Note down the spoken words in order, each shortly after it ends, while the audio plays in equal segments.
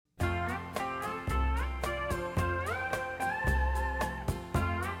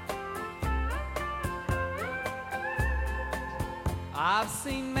I've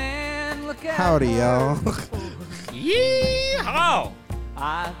seen men look at Howdy, y'all. Yeehaw!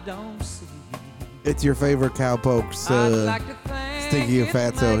 I don't see. It's your favorite cowpokes, I'd like to think Stinky and it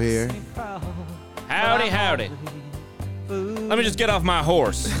Fatso makes here. me proud, Howdy, howdy. Let me just get off my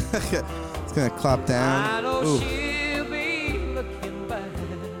horse. It's gonna clop down. I know Ooh. she'll be looking back.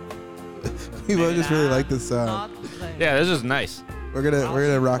 People just really like this song. Yeah, this is nice. We're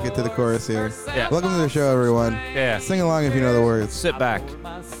gonna rock it to the chorus here. Yeah. Welcome to the show, everyone. Yeah. Sing along if you know the words. Sit back.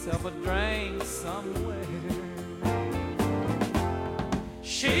 Myself a drink somewhere.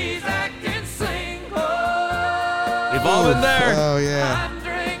 She's acting single. We've all been there. Oh yeah. I'm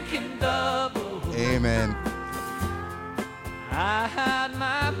drinking double. Amen. I had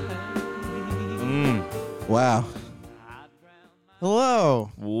my pain. Wow.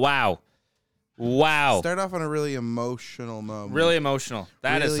 Hello. Wow. Wow. Start off on a really emotional moment. Really emotional.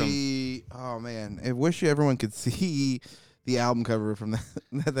 That is some. really, oh man, I wish everyone could see the album cover from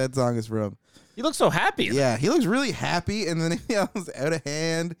that song is from. You look so happy. Yeah, he looks really happy, and then he was out of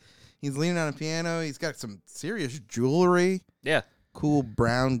hand. He's leaning on a piano. He's got some serious jewelry. Yeah. Cool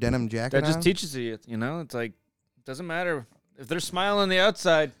brown denim jacket. That just on. teaches you, it's like, doesn't matter if they're smiling on the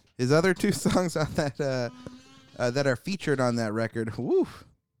outside. His other two songs on that that are featured on that record. Woo.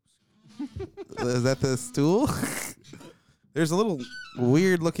 Is that the stool? There's a little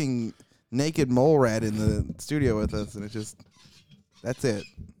weird looking naked mole rat in the studio with us, and that's it.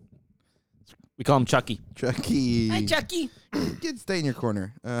 We call him Chucky. Chucky. Hi, Chucky. Kid, stay in your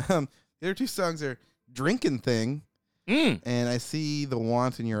corner. The other two songs are Drinking Thing and I See the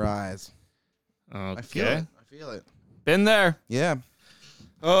Want in Your Eyes. Okay. I feel it. Been there. Yeah.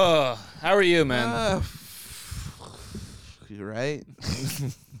 Oh, how are you, man? You're right.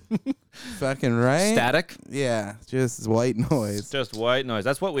 Fucking right. Static. Yeah, just white noise. It's just white noise.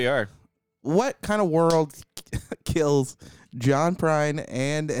 That's what we are. What kind of world kills John Prine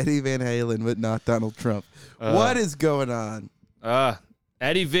and Eddie Van Halen, but not Donald Trump? What is going on?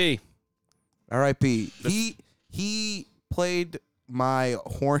 Eddie V. R.I.P. He played my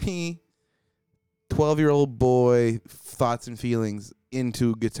horny 12-year-old boy thoughts and feelings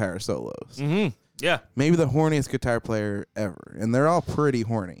into guitar solos. Mm-hmm. Yeah. Maybe the horniest guitar player ever, and they're all pretty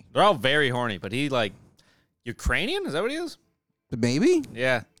horny. They're all very horny, but he Ukrainian? Is that what he is? Maybe.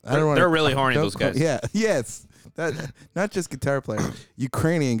 Yeah. They're really horny, those guys. Yeah. Yes. Not just guitar players.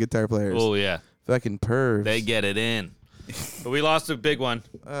 Ukrainian guitar players. Oh, yeah. Fucking pervs. They get it in. But we lost a big one.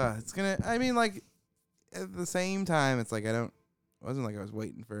 It's gonna. I mean, like at the same time, it's like it wasn't like I was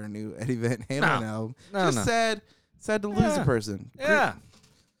waiting for a new Eddie Van Halen album. Just sad to lose a person. Yeah.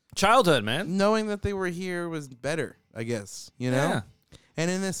 Childhood, man. Knowing that they were here was better, I guess. You know. Yeah. And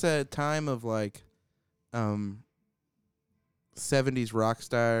in this time of like, 70s rock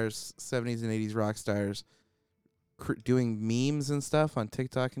stars, 70s and 80s rock stars, doing memes and stuff on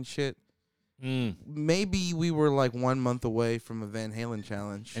TikTok and shit. Maybe we were like 1 month away from a Van Halen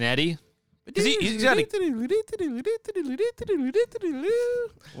challenge. And Eddie? He's got like the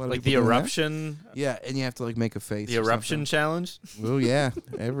eruption. Yeah, and you have to like make a face. The eruption challenge. Oh yeah,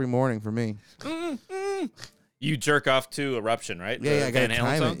 every morning for me. You jerk off to eruption, right? Yeah, I gotta Van Halen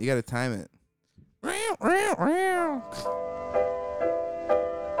time song? it. You gotta time it.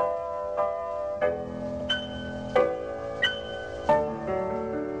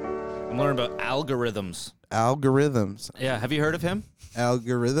 I'm learning about algorithms. Algorithms. Yeah, have you heard of him?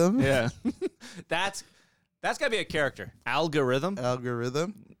 Algorithm. Yeah. That's gotta be a character. Algorithm.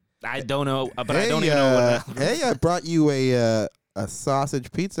 Algorithm. I don't know, but I don't even know what an algorithm. Hey, I brought you a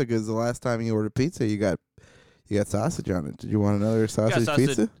sausage pizza because the last time you ordered pizza, you got sausage on it. Did you want another sausage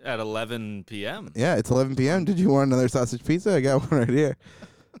pizza? At 11 p.m. Yeah, it's 11 p.m. Did you want another sausage pizza? I got one right here.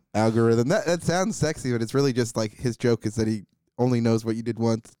 Algorithm. That sounds sexy, but it's really just like his joke is that he only knows what you did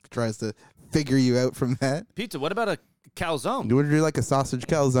once, tries to figure you out from that. Pizza. What about a calzone? Would you like a sausage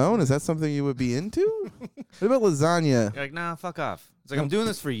calzone? Is that something you would be into? What about lasagna? You're like, nah, fuck off. It's like, I'm doing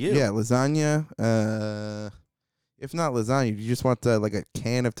this for you. Yeah, lasagna. If not lasagna, do you just want like a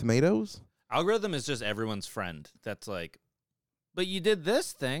can of tomatoes? Algorithm is just everyone's friend. That's like, but you did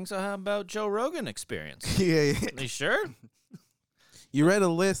this thing, so how about Joe Rogan experience? Yeah. You sure? You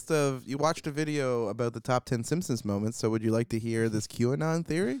watched a video about the top 10 Simpsons moments, so would you like to hear this QAnon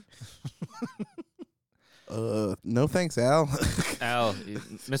theory? No thanks, Al. Al,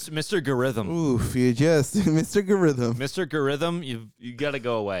 Mr. Gorhythm. Oof, you just, Mr. Gorhythm. Mr. Gorhythm, you got to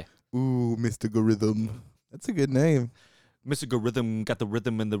go away. Ooh, Mr. Gorhythm. That's a good name. Mr. Gorhythm got the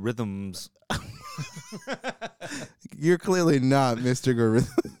rhythm and the rhythms. You're clearly not Mr.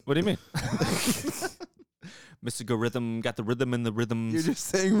 Gorhythm. What do you mean? Mystical rhythm, got the rhythm in the rhythms. You're just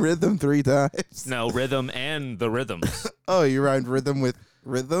saying rhythm 3 times. No, rhythm and the rhythms. Oh, you rhymed rhythm with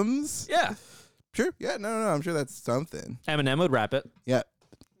rhythms? Yeah. Sure. Yeah, no, I'm sure that's something. Eminem would rap it. Yeah.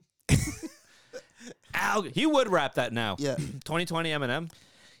 He would rap that now. Yeah. 2020 Eminem.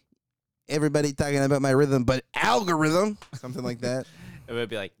 Everybody talking about my rhythm, but algorithm. Something like that. It would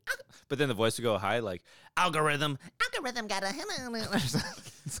be like, but then the voice would go high, like, algorithm. Got a Is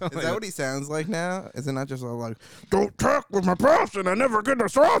that what he sounds like now? Is it not just all like, don't talk with my passion, I never get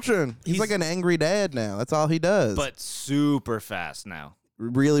distraction? He's like an angry dad now. That's all he does. But super fast now.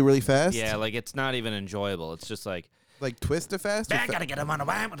 really, really fast? Yeah, like it's not even enjoyable. It's just like, Twist to fast? Or gotta get him on the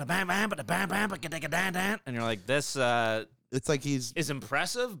bam, and you're like, this it's like he's... is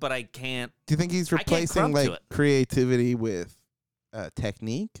impressive, but I can't. Do you think he's I can't replacing crumb to like it. creativity with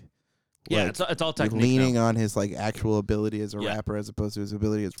technique? Yeah, Like, it's all technique. leaning now. on his like actual ability as a Yeah. rapper as opposed to his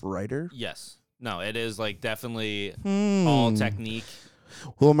ability as a writer? Yes. No, it is like definitely Hmm. all technique.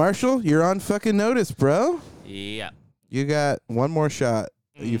 Well, Marshall, you're on fucking notice, bro. Yeah. You got one more shot.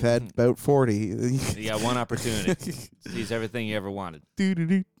 You've had about 40. You got one opportunity. Sees everything you ever wanted.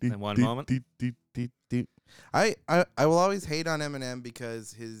 In one moment. I will always hate on Eminem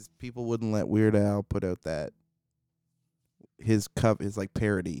because his people wouldn't let Weird Al put out that his like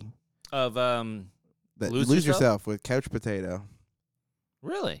parody Of that Lose Lose Yourself? Yourself with Couch Potato.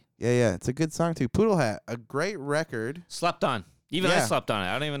 Really? Yeah, it's a good song too. Poodle Hat, a great record Slept on. Even I Yeah. slept on it.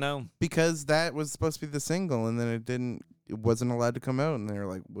 I don't even know. because that was supposed to be the single and then it wasn't allowed to come out and they were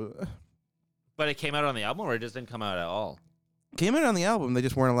like, what? But it came out on the album, or it just didn't come out at all. Came out on the album. They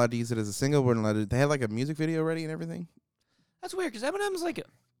just weren't allowed to use it as a single. Weren't allowed to. They had like a music video ready and everything. That's weird because Eminem's like,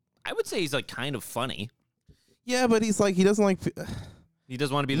 I would say he's like kind of funny. Yeah, but he's like he doesn't like. He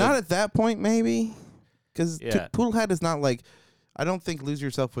doesn't want to be Not the, at that point, maybe, because Yeah. Poodle Hat is not like. I don't think "Lose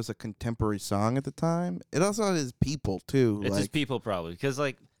Yourself" was a contemporary song at the time. It also had his people too. it's like his people probably because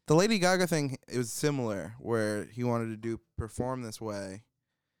like the Lady Gaga thing, it was similar, where he wanted to perform this way,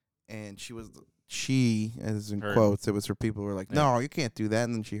 and she, as in Her. quotes, it was her people were like, Yeah. no, you can't do that,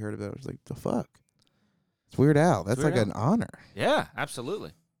 and then she heard about it. It was like, the fuck, it's Weird Al. That's Weird like Al. an honor. yeah,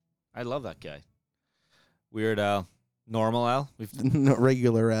 absolutely. I love that guy. Weird Al, normal Al, No,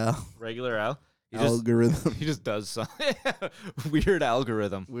 regular Al. regular Al. He just Algorithm. he just does something. Weird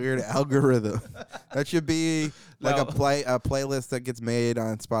algorithm. Weird algorithm. That should be like Well- a playlist that gets made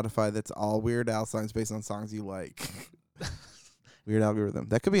on Spotify that's all Weird Al songs based on songs you like. Weird algorithm.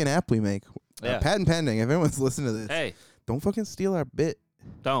 That could be an app we make. Yeah. Patent pending. If anyone's listening to this, Hey, don't fucking steal our bit.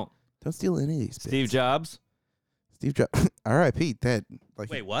 don't. Don't steal any of these bits. Steve Jobs. Steve Jobs. R.I.P. Dead. Like,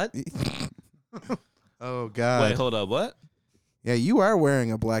 Wait, what? oh God. Wait, hold up. What? Yeah, you are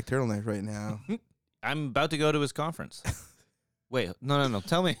wearing a black turtleneck right now. I'm about to go to his conference. Wait, no.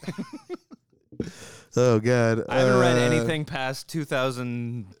 Tell me. Oh God. I haven't read anything past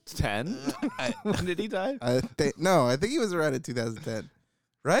 2010. When did he die? I think he was around in 2010.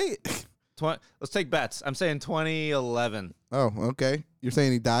 Right? Let's take bets. I'm saying 2011. Oh, okay. You're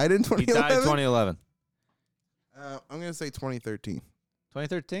saying he died in He 2011? died 2011. I'm going to say 2013.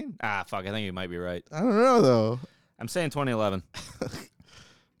 2013? Ah, fuck. I think you might be right. I don't know, though. I'm saying 2011.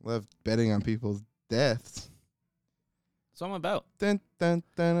 Love betting on people's deaths. That's what I'm about. Dun, dun,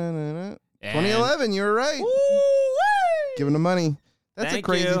 dun, dun, dun, dun. And- 2011, you were right. Woo-wee! Giving him money. That's Thank a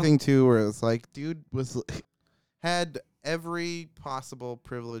crazy you. thing, too, where it's like, dude had every possible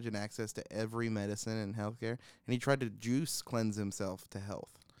privilege and access to every medicine and healthcare, and he tried to juice cleanse himself to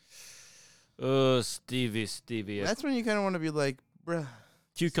health. Oh, Stevie. That's when you kind of want to be like, bruh.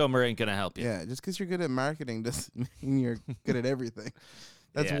 Cucumber ain't gonna help you. Yeah, just because you're good at marketing doesn't mean you're good at everything.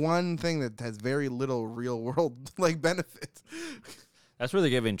 That's Yeah. one thing that has very little real world like benefits. That's where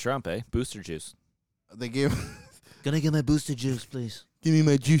they're giving Trump, booster juice. They give Gonna get my booster juice, please. give me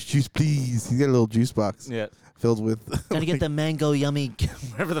my juice, please. He's got a little juice box Yeah. filled with. Gotta get the mango yummy.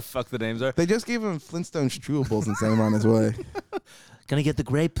 Whatever the fuck the names are. They just gave him Flintstones chewables and sent him on his way. Gonna get the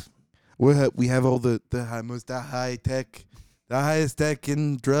grape. We have all the high tech, the highest tech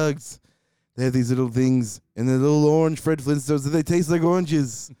in drugs. They have these little things and the little orange Fred Flintstones that they taste like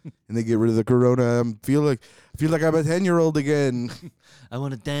oranges, and they get rid of the corona. I feel like I'm a 10-year-old again. I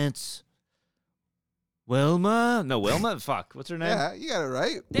want to dance. Wilma? No, Wilma? Fuck. What's her name? Yeah, you got it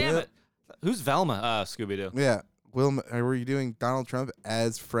right. Damn it. Who's Velma? Scooby-Doo. Yeah, Wilma. Were you doing Donald Trump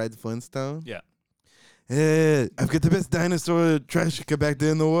as Fred Flintstone? Yeah. Yeah, I've got the best dinosaur trash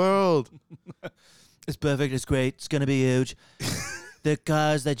compactor in the world. It's perfect. It's great. It's gonna be huge. The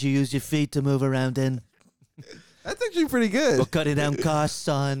cars that you use your feet to move around in. That's actually pretty good. We're cutting down costs,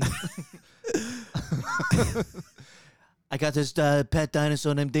 son. I got this pet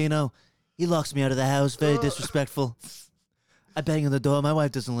dinosaur named Dino. He locks me out of the house. Very disrespectful. I bang on the door. My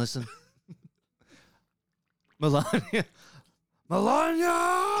wife doesn't listen. Melania.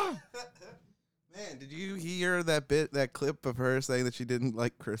 Melania! Man, did you hear that clip of her saying that she didn't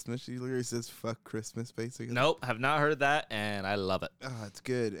like Christmas? She literally says "fuck Christmas," basically. Nope, have not heard that, and I love it. Oh, it's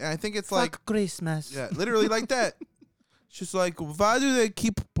good. And I think it's Fuck like, Christmas. yeah, literally like that. She's like, why do they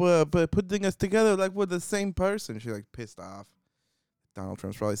keep putting us together like we're the same person? She's like pissed off. Donald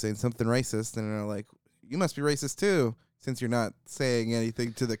Trump's probably saying something racist, and they're like, you must be racist too, since you're not saying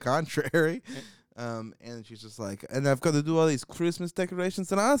anything to the contrary. And she's just like, and I've got to do all these Christmas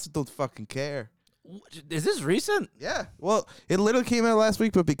decorations, and I also don't fucking care. Is this recent? Yeah. Well, it literally came out last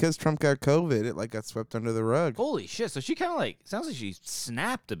week, but because Trump got COVID, it like got swept under the rug. Holy shit! So she kind of like sounds like she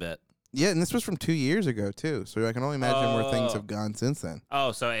snapped a bit. Yeah, and this was from 2 years ago too, so I can only imagine where things have gone since then.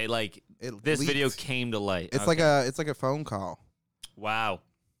 Oh, so it like this leaked. video came to light. It's Okay. like a phone call. Wow,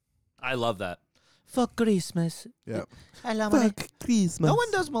 I love that. Fuck Christmas. Yeah. Hello, Fuck Christmas. No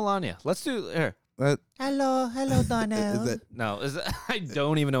one does Melania. Let's do here. Hello, Donald. Is it? No, I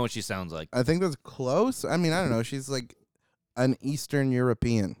don't even know what she sounds like. I think that's close. I mean, I don't know. She's like an Eastern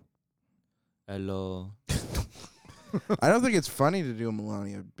European. Hello. I don't think it's funny to do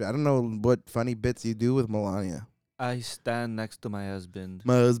Melania. I don't know what funny bits you do with Melania. I stand next to my husband.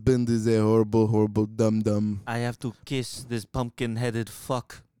 My husband is a horrible, horrible dum-dum. I have to kiss this pumpkin-headed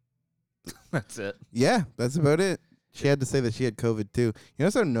fuck. That's it. Yeah, that's about it. She had to say that she had COVID too. You know,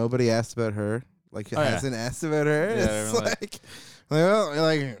 so nobody asked about her. Like, hasn't asked about her. Yeah, It's really. like, well,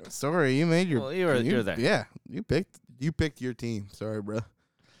 like, sorry, you made your. Well, you're there. Yeah, you picked your team. Sorry, bro.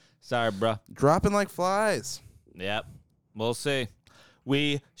 Sorry, bro. Dropping like flies. Yep. We'll see.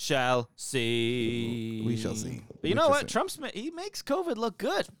 We shall see. We shall see. But you We know shall what? see. He makes COVID look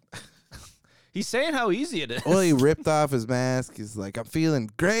good. He's saying how easy it is. Well, he ripped off his mask. He's like, I'm feeling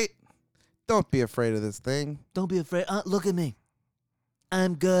great. Don't be afraid of this thing. Don't be afraid. Look at me.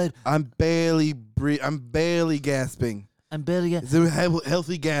 I'm good. I'm barely gasping. I'm barely good. They're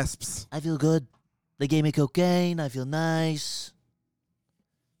healthy gasps. I feel good. They gave me cocaine. I feel nice.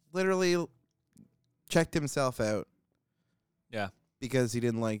 Literally checked himself out Yeah. because he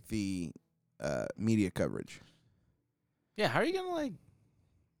didn't like the media coverage. Yeah, how are you gonna like?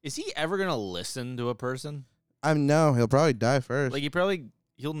 Is he ever gonna listen to a person? No, he'll probably die first. Like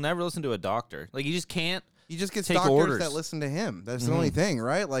he'll never listen to a doctor. Like he just can't. he just gets take doctors orders. that listen to him. That's the only thing,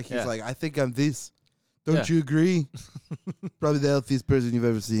 right? Like he's Yeah. like, I think I'm this. Don't Yeah. you agree? Probably the healthiest person you've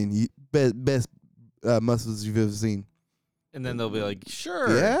ever seen. Best muscles you've ever seen. And then they'll be like,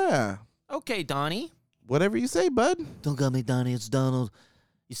 sure. Yeah. Okay, Donnie. Whatever you say, bud. Don't call me Donnie. It's Donald.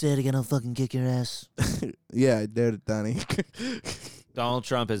 You say it again, I'll fucking kick your ass. Yeah, I dared it, Donnie. Donald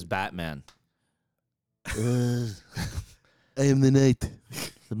Trump is Batman. uh, I am the night.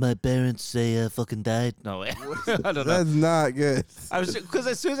 my parents say fucking died. No way. I don't know. That's not good. I was because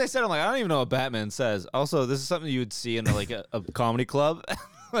as soon as I said, I'm like, I don't even know what Batman says. Also, this is something you would see in like a comedy club.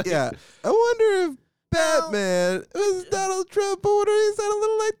 Like, Yeah. I wonder if Batman was Donald Trump. I wonder if he sound a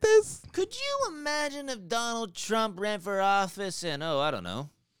little like this. Could you imagine if Donald Trump ran for office in, I don't know,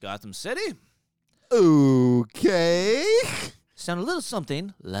 Gotham City? Okay. Sound a little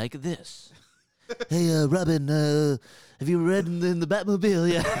something like this. Hey, Robin, have you read in the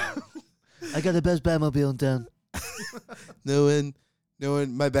Batmobile? Yeah. I got the best Batmobile in town. No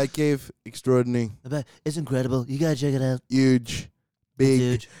one. My Batcave, extraordinary. It's incredible. You gotta check it out. Huge.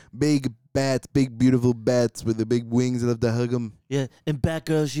 Huge. Big bats, big beautiful bats with the big wings. I love to hug them. Yeah, and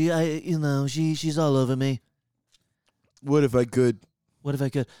Batgirl, she's all over me. What if I could? What if I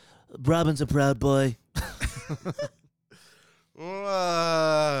could? Robin's a proud boy.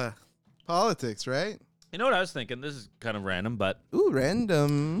 Politics, right? You know what I was thinking? This is kind of random, but Ooh,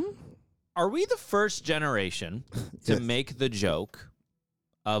 random. are we the first generation to Yes. make the joke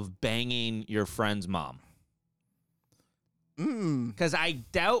of banging your friend's mom? Because I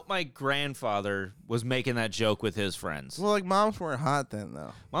doubt my grandfather was making that joke with his friends. Well, like moms weren't hot then,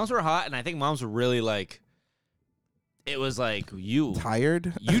 though. Moms were hot, and I think moms were really like, it was like, you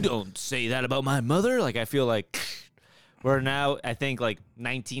Tired. don't say that about my mother. Like, I feel like, where now, I think like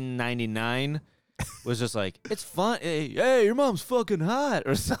 1999 was just like, it's fun. Hey, your mom's fucking hot.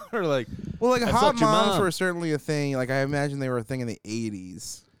 Or something. Or like, Well, like I hot fucked your moms mom. were certainly a thing. Like I imagine they were a thing in the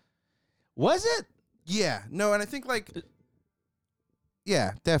 80s. was it? Yeah. No, and I think like,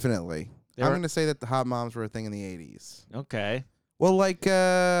 yeah, definitely. They I'm were- going to say that the hot moms were a thing in the 80s. Okay. Well, like,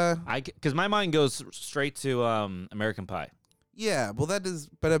 Because my mind goes straight to American Pie. yeah, well that is,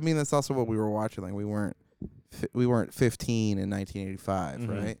 but I mean, that's also what we were watching. Like we weren't 15 in 1985,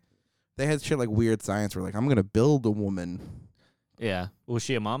 Mhm. right? They had shit like Weird Science where like, I'm going to build a woman. Yeah. Was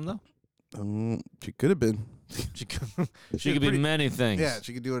she a mom, though? She could have been. She could be many things. Yeah,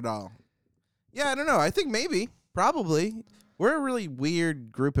 she could do it all. Yeah, I don't know. I think maybe, probably. We're a really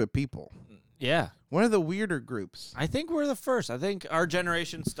weird group of people. Yeah. One of the weirder groups. I think we're the first. I think our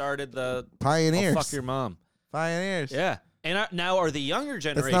generation started the Pioneers. fuck your mom. Pioneers. Yeah. And now are the younger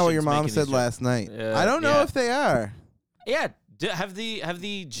generations. That's not what your mom making said these last night. Yeah, I don't know yeah. if they are. Yeah. Have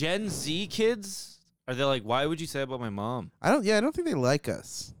the Gen Z kids, are they like, why would you say that about my mom? I don't think they like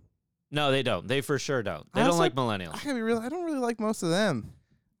us. No, they don't. They for sure don't. They I don't also- like millennials. I gotta be real. I don't really like most of them.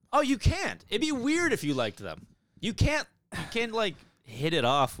 Oh, you can't. It'd be weird if you liked them. You can't like hit it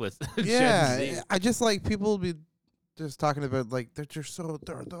off with Gen Z. Yeah, I just like people be just talking about like they're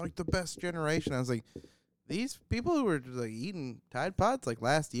like the best generation. I was like, these people who were just, like eating Tide Pods like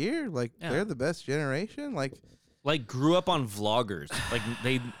last year, like Yeah. they're the best generation. Like grew up on vloggers. Like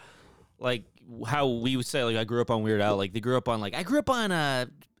they like how we would say like I grew up on Weird Al. Like they grew up on like I grew up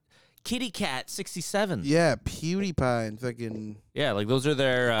on Kitty Cat 67. Yeah, PewDiePie and fucking Yeah, like those are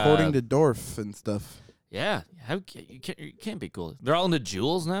their according to Dorf and stuff. Yeah, you can't be cool. They're all into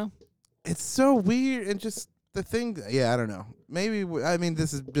jewels now. It's so weird and just the thing. Yeah, I don't know. Maybe I mean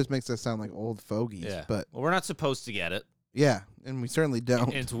this is just makes us sound like old fogies. Yeah, But well, we're not supposed to get it. yeah, and we certainly don't.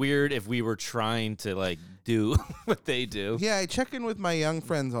 And it's weird if we were trying to like do what they do. Yeah, I check in with my young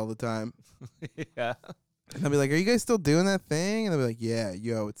friends all the time. Yeah. And I'll be like, are you guys still doing that thing? And they'll be like, yeah,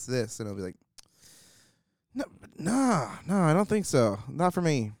 yo, it's this. And I'll be like, no, I don't think so. Not for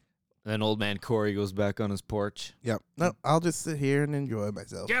me. And then old man Corey goes back on his porch. Yep. No, I'll just sit here and enjoy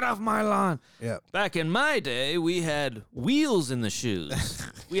myself. Get off my lawn. Yep. Back in my day, we had wheels in the shoes.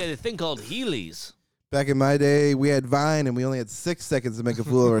 We had a thing called Heelys. Back in my day, we had Vine, and we only had 6 seconds to make a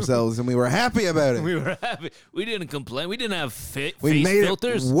fool of ourselves, and we were happy about it. We were happy. We didn't complain. We didn't have We face made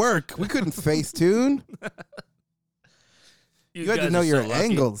filters. it work. We couldn't face tune. You had to guys know are your so lucky.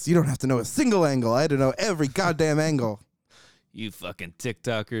 angles. You don't have to know a single angle. I had to know every goddamn angle. You fucking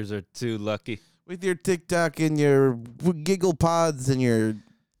TikTokers are too lucky. With your TikTok and your giggle pods and your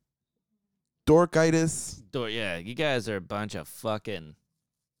dorkitis. Yeah, you guys are a bunch of fucking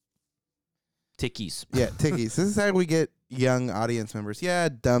tickies. Yeah, tickies. This is how we get young audience members. Yeah,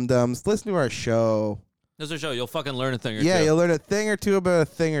 dum-dums. Listen to our show. This is a show. You'll fucking learn a thing or Yeah, two. you'll learn a thing or two about a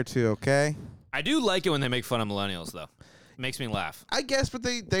thing or two, okay? I do like it when they make fun of millennials, though. It makes me laugh. I guess, but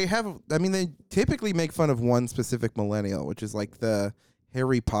they have, I mean, they typically make fun of one specific millennial, which is like the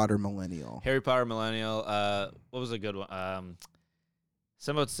Harry Potter millennial. Harry Potter millennial. What was a good one?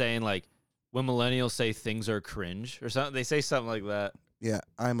 Some about saying like when millennials say things are cringe or something. They say something like that. Yeah,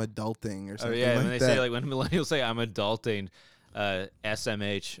 I'm adulting or Oh something yeah, like when they that. say like when millennials say I'm adulting,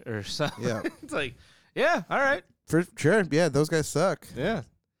 SMH or something. Yeah. It's like, yeah, all right, For sure, yeah, those guys suck. yeah.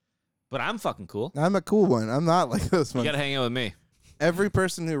 But I'm fucking cool. I'm a cool one. I'm not like those You ones. gotta hang out with me. Every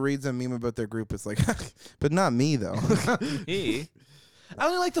person who reads a meme about their group is like, but not me, though. I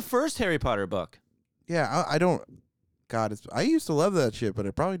only like the first Harry Potter book. Yeah, I don't. God, I used to love that shit, but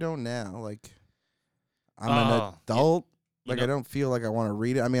I probably don't now. Like, I'm an adult. you Like, know- I don't feel like I want to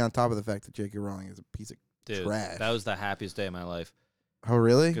read it. I mean, on top of the fact that J.K. Rowling is a piece of Dude, trash. that was the happiest day of my life. Oh,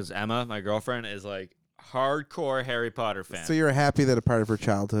 really? Because Emma, my girlfriend, is like hardcore Harry Potter fan. So you're happy that a part of her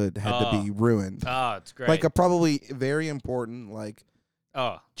childhood had to be ruined. Oh, it's great. Like, a probably very important, like,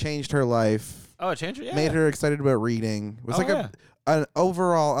 changed her life, it changed her. Yeah. made her excited about reading. It was like an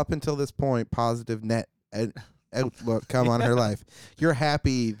overall, up until this point, positive net outlook come on her life. You're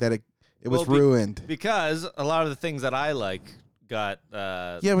happy that it was ruined. Because a lot of the things that I like got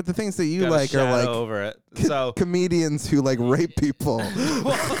Yeah, but the things that you got a like are shadow like over it. So comedians who like rape people.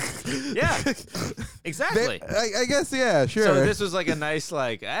 yeah, exactly. I guess, yeah, sure. So this was like a nice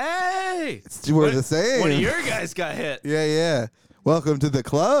like, hey, We're the same. One of your guys got hit. Yeah. Welcome to the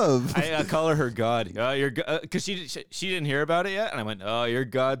club. I call her God. Because she didn't hear about it yet, and I went, oh, your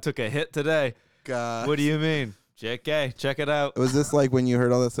God took a hit today. God. What do you mean? JK, check it out. Was this like when you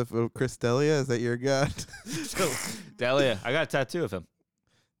heard all that stuff about Chris Delia? Is that your god? So, Delia, I got a tattoo of him.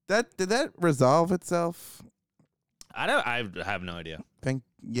 Did that resolve itself? I have no idea.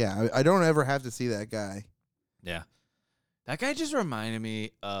 I don't ever have to see that guy. Yeah. That guy just reminded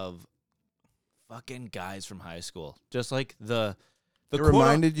me of fucking guys from high school. Just like the It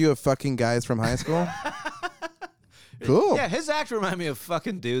reminded you of fucking guys from high school? Cool. Yeah, his act reminded me of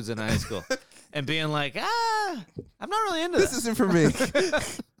fucking dudes in high school. And being like, I'm not really into This isn't for me.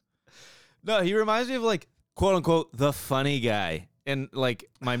 No, he reminds me of like, quote unquote, the funny guy in like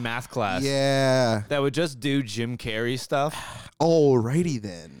my math class. Yeah. That would just do Jim Carrey stuff. Alrighty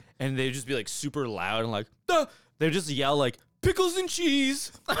then. And they'd just be like super loud and like, duh! They'd just yell like, pickles and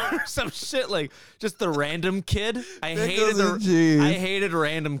cheese or some shit like just the random kid. I Pickles and cheese. hated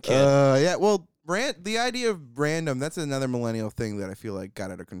random kid. Yeah, well, the idea of random, that's another millennial thing that I feel like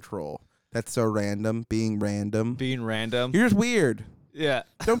got out of control. That's so random, being random. Being random. You're just weird. Yeah.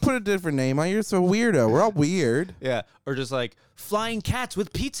 Don't put a different name on you. You're so weirdo. We're all weird. Yeah. Or just like flying cats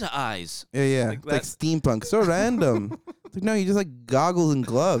with pizza eyes. Yeah. Like steampunk. So random. It's like, no, you just like goggles and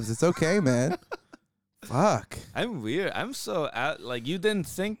gloves. It's okay, man. Fuck. I'm weird. I'm so out. Like, you didn't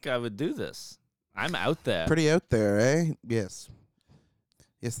think I would do this. I'm out there. Pretty out there, eh? Yes.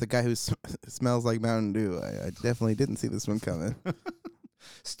 Yes, the guy who smells like Mountain Dew. I definitely didn't see this one coming.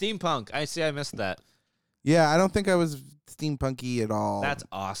 Steampunk. I missed that. Yeah, I don't think I was steampunky at all. That's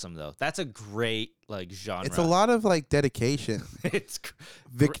awesome, though. That's a great, like, genre. It's a lot of, like, dedication. It's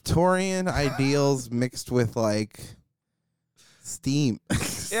Victorian ideals mixed with, like, steam.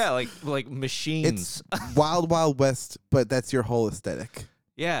 yeah, like machines. It's Wild Wild West, but that's your whole aesthetic.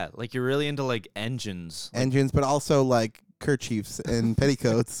 Yeah, like you're really into, like, engines. Engines, but also, like, kerchiefs and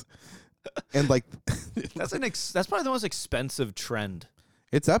petticoats. And, like... That's probably the most expensive trend.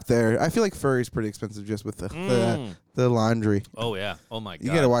 It's up there. I feel like furry's pretty expensive just with the laundry. Oh yeah. Oh my god.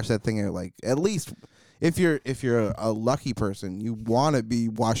 You got to wash that thing out like at least if you're a lucky person, you want to be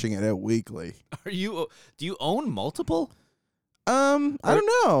washing it out weekly. Do you own multiple? I don't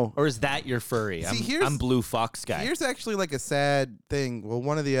know. Or is that your furry? See, I'm Blue Fox guy. Here's actually like a sad thing. Well,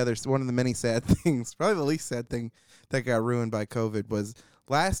 one of the many sad things, probably the least sad thing that got ruined by COVID was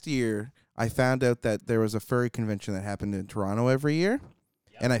last year I found out that there was a furry convention that happened in Toronto every year.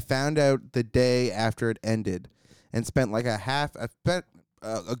 And I found out the day after it ended and spent like a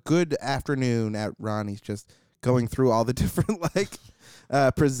good afternoon at Ronnie's just going through all the different like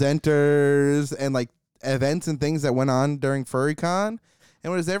presenters and like events and things that went on during FurryCon. And it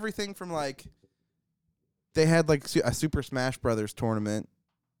was everything from like they had like a Super Smash Brothers tournament,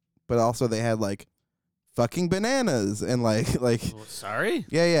 but also they had like fucking bananas and like sorry?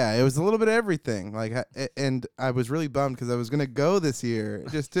 Yeah, it was a little bit of everything. Like, and I was really bummed because I was gonna go this year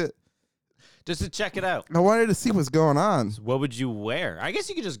just to check it out. I wanted to see what's going on. What would you wear? I guess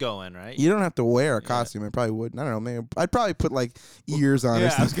you could just go in, right? You don't have to wear a costume. I probably wouldn't. I don't know. Maybe I'd probably put like ears on. Yeah, or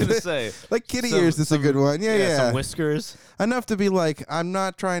something. I was gonna say like kitty ears is a good one. Yeah. Some whiskers. Enough to be like, I'm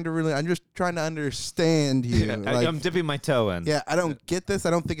not trying to really. I'm just trying to understand you. Yeah, like, I'm dipping my toe in. Yeah, I don't get this.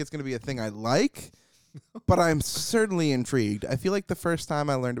 I don't think it's gonna be a thing I like. But I'm certainly intrigued. I feel like the first time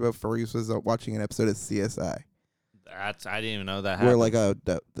I learned about furries was watching an episode of CSI. I didn't even know that Where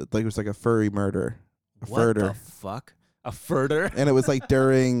happened. like it was like a furry murder. What the fuck? A furter? And it was like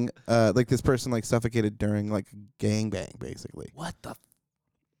during like this person like suffocated during like a gangbang basically. What the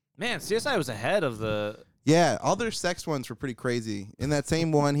Man, CSI was ahead of the Yeah, all their sex ones were pretty crazy. In that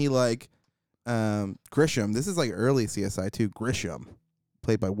same one he like Grisham. This is like early CSI too. Grisham.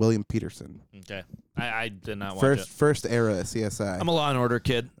 Played by William Peterson. Okay. I did not watch it. First era CSI. I'm a Law and Order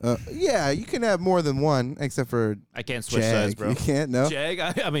kid. Yeah, you can have more than one, except for I can't switch Jag. sides, bro. You can't, no? Jag?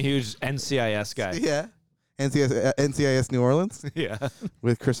 I'm a huge NCIS guy. Yeah. NCIS New Orleans Yeah.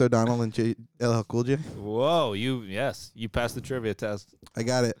 with Chris O'Donnell and LL Cool J. Whoa, you passed the trivia test. I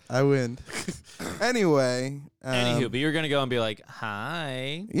got it. I win. Anyway. Anywho, but you're going to go and be like,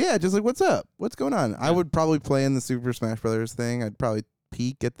 hi. Yeah, just like, what's up? What's going on? I would probably play in the Super Smash Brothers thing. I'd probably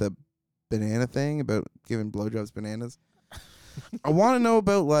peek at the banana thing about giving blowjobs bananas. I want to know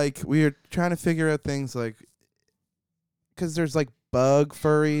about, like, we are trying to figure out things like, because there's, like, bug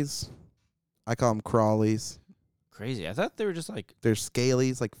furries. I call them crawlies. Crazy. I thought they were just like... There's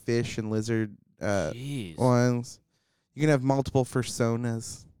scalies, like fish and lizard Jeez. ones. You can have multiple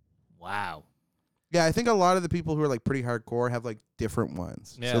personas. Wow. Yeah, I think a lot of the people who are, like, pretty hardcore have, like, different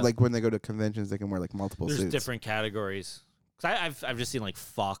ones. Yeah. So, like, when they go to conventions, they can wear, like, multiple There's suits. different categories. Cause I've just seen like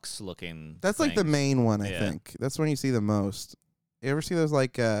fox looking. That's like the things. main one, I Yeah. think. That's when you see the most. You ever see those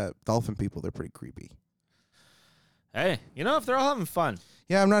like dolphin people? They're pretty creepy. Hey, if they're all having fun.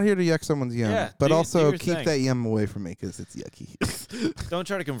 Yeah, I'm not here to yuck someone's yum, Yeah, but do also your keep thing. that yum away from me because it's yucky. Don't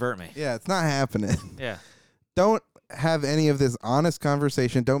try to convert me. Yeah, it's not happening. Yeah. Don't have any of this honest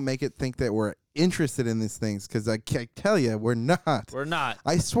conversation. Don't make it think that we're interested in these things because I can't tell you we're not. We're not.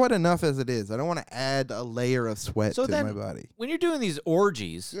 I sweat enough as it is. I don't want to add a layer of sweat So to then, my body. when you're doing these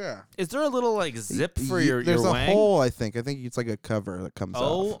orgies, Yeah. is there a little like zip for your There's a wang? hole, I think. I think it's like a cover that comes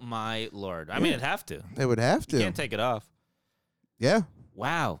Oh off. my lord! I mean, it'd have to. They would have to. You can't take it off. Yeah.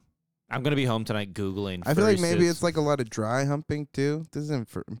 Wow. I'm gonna be home tonight googling. I feel like furry maybe suits. it's like a lot of dry humping too. This is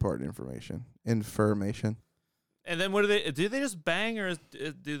important information. Information. And then what do they do? They just bang, or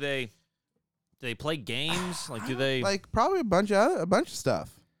do they play games? Like, do they? Like probably a bunch of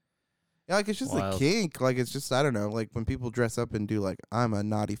stuff. Yeah, like it's just Wild. a kink. Like it's just I don't know. Like when people dress up and do like I'm a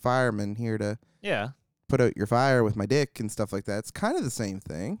naughty fireman here to Yeah. put out your fire with my dick and stuff like that. It's kind of the same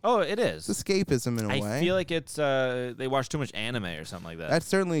thing. Oh, it is. It's escapism in a way. I feel like it's they watch too much anime or something like that. That's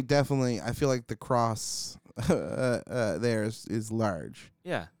certainly definitely. I feel like the cross there is large.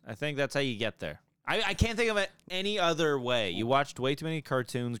 Yeah, I think that's how you get there. I can't think of it any other way. You watched way too many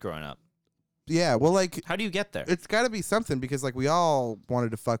cartoons growing up. Yeah, well, like How do you get there? it's got to be something because like we all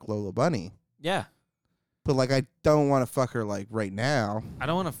wanted to fuck Lola Bunny, Yeah. but like I don't want to fuck her like right now. I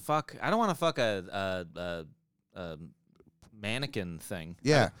don't want to fuck a mannequin thing.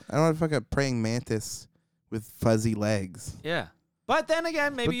 Yeah, I don't want to fuck a praying mantis with fuzzy legs. Yeah. But then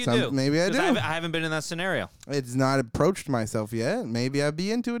again, maybe But you some- do. maybe I 'Cause do. I haven't been in that scenario. It's not approached myself yet. Maybe I'd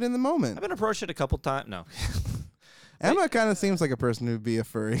be into it in the moment. I've been approached it a couple times. No. Emma kind of seems like a person who'd be a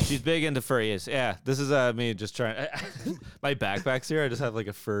furry. She's big into furries. Yeah. This is me just trying. My backpack's here. I just have like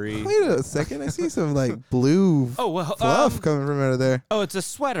a furry. Wait a second, I see some like blue Oh, well. fluff coming from out of there. Oh, it's a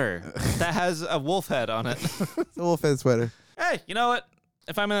sweater that has a wolf head on it. It's a wolf head sweater. Hey, you know what?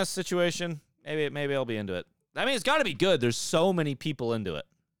 If I'm in a situation, maybe I'll be into it. I mean, it's got to be good. There's so many people into it.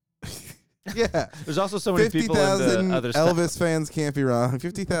 Yeah. There's also so many people into 50,000 other stuff. Elvis fans can't be wrong.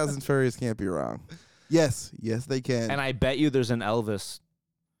 50,000 furries can't be wrong. Yes, they can. And I bet you there's an Elvis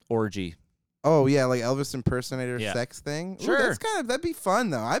orgy. Oh yeah, like Elvis impersonator Yeah. sex thing. Ooh, Sure. that'd be fun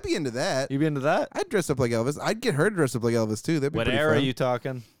though. I'd be into that. You be into that? I'd dress up like Elvis. I'd get her to dress up like Elvis too. That'd be What pretty era are fun. you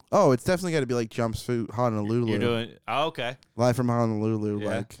talking? Oh, it's definitely got to be like jumpsuit Honolulu. You're doing. Oh, okay. Live from Honolulu, Yeah.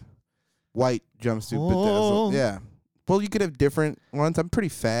 like white jumpsuit Oh. bedazzled. Yeah. Well, you could have different ones. I'm pretty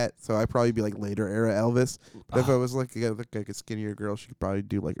fat, so I'd probably be like later era Elvis. But if I was like a skinnier girl, she could probably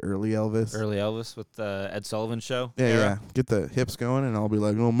do like early Elvis. Early Elvis with the Ed Sullivan Show. Yeah, era. yeah. Get the hips going, and I'll be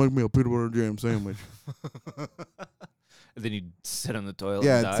like, "Oh, make me a peanut butter jam sandwich." And then you sit on the toilet.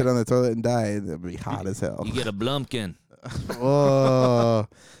 Yeah, and and die. sit on the toilet and die. That'd be hot as hell. You get a blumpkin. Oh,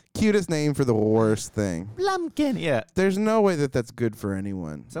 cutest name for the worst thing. Blumpkin. Yeah. There's no way that that's good for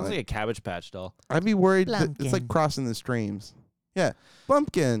anyone. Sounds like a Cabbage Patch doll. I'd be worried that it's Blumpkin. like crossing the streams. Yeah,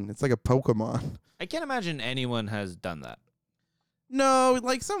 Bumpkin. It's like a Pokemon. I can't imagine anyone has done that. No,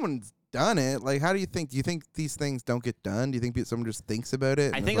 like someone's done it. Like, how do you think? Do you think these things don't get done? Do you think someone just thinks about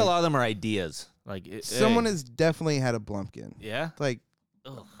it? I and think it's a like, lot of them are ideas. Like someone hey. has definitely had a Blumpkin. Yeah. Like,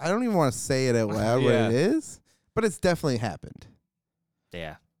 Ugh. I don't even want to say it out loud Yeah. what it is, but it's definitely happened.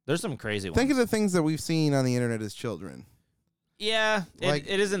 Yeah. There's some crazy ones. Think of the things that we've seen on the internet as children. Yeah. Like-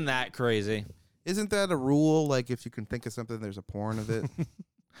 It isn't that crazy. Isn't that a rule? Like, if you can think of something, there's a porn of it.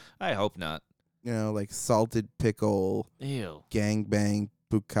 I hope not. You know, like salted pickle, Ew. gangbang,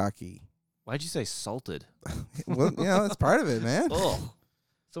 bukkake. Why'd you say salted? Well, you know, that's part of it, man. Oh.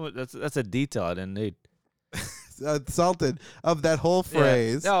 So that's a detail I didn't need. Salted of that whole Yeah.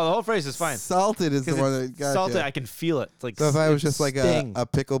 phrase. No, the whole phrase is fine. Salted is the 'Cause one it's that got salted, you. I can feel it. It's like So if I was it just like sting. a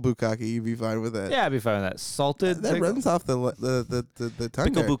pickle bukkake, you'd be fine with that. Yeah, I'd be fine with that. Salted. That pickle- runs off the tongue.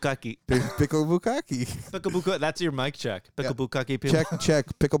 Pickle there. bukkake. Pickle bukkake. Pickle bukkake. That's your mic check. Pickle bukkake. Check.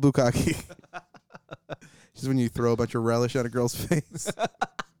 Pickle bukkake. Just when you throw a bunch of relish on a girl's face.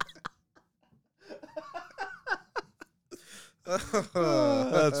 That's fun.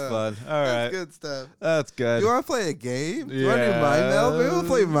 All right. That's good stuff. That's good. You want to play a game? You want to do Mind Meld? Maybe we'll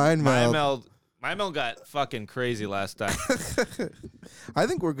play Mind Meld. Mind Meld got fucking crazy last time. I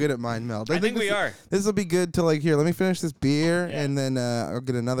think we're good at Mind Meld. I think we are. This will be good to like, here, let me finish this beer, Yeah. and then I'll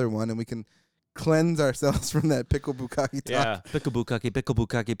get another one, and we can cleanse ourselves from that pickle bukkake Yeah. Pickle bukkake. Pickle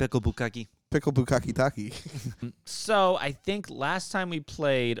bukkake. Pickle bukkake. Pickle bukkake taki. So I think last time we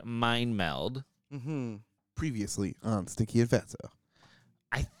played Mind Meld, Mm-hmm. Previously on Stinky and Fatso.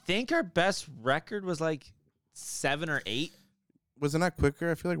 I think our best record was like 7 or 8. Was it not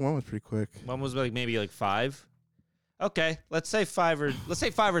quicker? I feel like one was pretty quick. One was like maybe like 5. Okay, let's say 5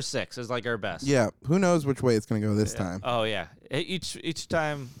 or 6 is like our best. Yeah, who knows which way it's going to go this time. Oh yeah. Each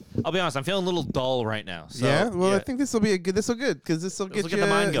time, I'll be honest, I'm feeling a little dull right now. So, yeah, well, I think this will be this will good because this will get will you get the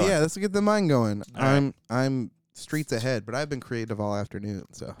mind going. Yeah, this will get the mind going. All right. I'm streets ahead, but I've been creative all afternoon,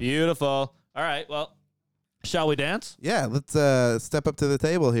 so Beautiful. All right, well, shall we dance? yeah, let's step up to the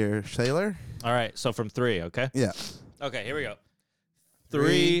table here, Sailor. All right, so from 3, okay? Yeah. Okay, here we go.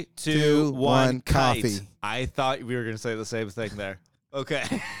 3, 3, 2, 2, 1, 1, coffee. kite. I thought we were going to say the same thing there. Okay.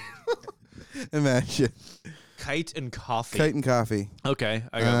 Imagine Kite and coffee. kite and coffee. Okay,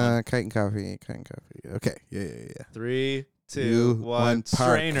 I got one. Kite and coffee. Kite and coffee. Okay. Yeah. 3, 2, Two, 1. one, park.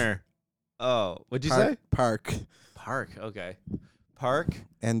 Strainer. Oh, what'd you say? Park Park. Okay. Park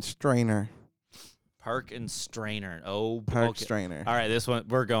and strainer. Park and Strainer. Oh, Park okay. Strainer. All right, this one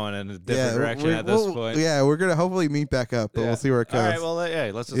we're going in a different direction at this point. Yeah, we're gonna hopefully meet back up, but we'll see where it goes. All right, well,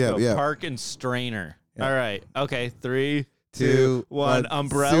 yeah, let's just go. Yeah. Park and Strainer. Yeah. All right. Okay. 3, 2, 2, 1.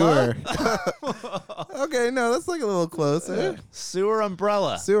 Umbrella. Okay, no, that's like a little closer. Sewer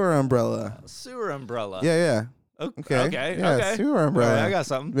umbrella. Sewer umbrella. Sewer umbrella. Yeah. Okay. Yeah, Okay. sewer All umbrella. right, I got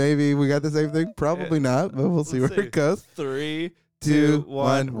something. Maybe we got the same thing. Probably not, but we'll see Let's where it goes. 3, 2,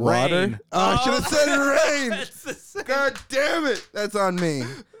 1. water. Rain. Oh, I should have said rain. That's the same. God damn it. That's on me.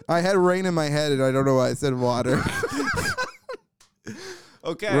 I had rain in my head, and I don't know why I said water.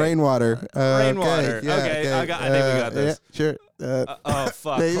 Okay. Rainwater. Rainwater. Okay, yeah, Okay, I think we got this. Yeah, sure. Oh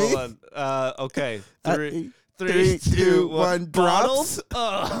fuck! Maybe? Hold on. Okay. 3, 3, 2, 1. Bottles.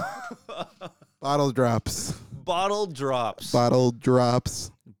 Bottle drops. Bottle drops. Bottle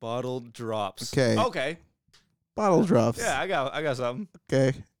drops. Bottle drops. Okay. Okay. Bottle drops. Yeah, I got something.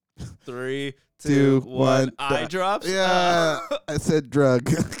 Okay. 3, 2, 2, 1. 1. Eye drops. Yeah. I said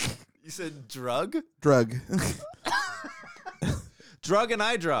drug. You said drug. Drug. Drug and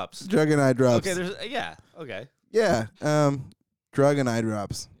eye drops. Drug and eye drops. Okay. There's Okay. Yeah. Drug and eye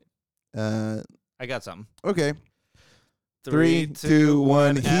drops. I got something. Okay. 3, 3, 2, 2, 1.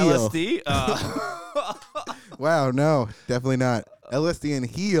 1. Heel. LSD. Wow. No, definitely not. LSD and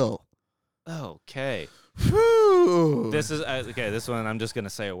heel. Okay. Whew. This is okay. This one, I'm just gonna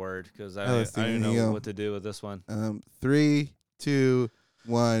say a word because I LSD don't and know heel. what to do with this one. 3, 2,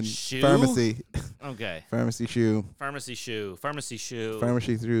 1. Shoe? Pharmacy. Okay. Pharmacy shoe. Pharmacy shoe. Pharmacy shoe.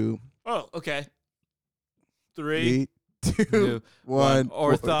 Pharmacy through. Oh, okay. 3, 3, 2, 1.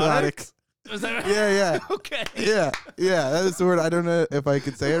 Orthotics. Is that right? Yeah. Okay. Yeah. That's the word. I don't know if I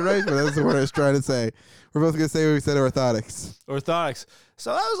could say it right, but that's the word I was trying to say. We're both gonna say we said orthotics. Orthotics.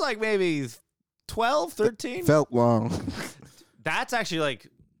 So that was like maybe 12, 13. Felt long. That's actually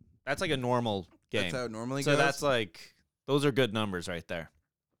that's like a normal game. That's how it normally So goes. that's those are good numbers right there.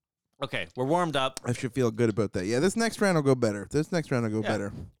 Okay, we're warmed up. I should feel good about that. Yeah, this next round will go better.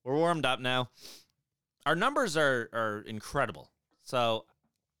 Better. We're warmed up now. Our numbers are incredible. So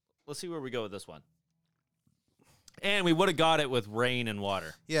let's see where we go with this one. And we would have got it with rain and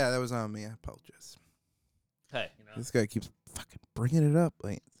water. Yeah, that was on me. I apologize. Hey, This guy keeps fucking bringing it up.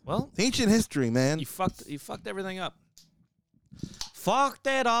 Like, well, it's ancient history, man. you fucked everything up. Fucked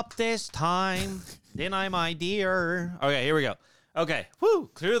it up this time, didn't I, my dear? Okay, here we go. Okay, whoo,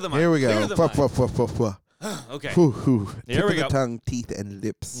 clear the mic. Here we Clear go. the Fuh, mic. fuh, fuh, fuh, fuh. Okay. Hoo, hoo. Here Tip we of the go. tongue, teeth, and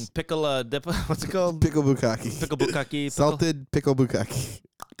lips. Pickle dip. What's it called? Pickle bukkake. Pickle bukkake. Salted pickle bukkake.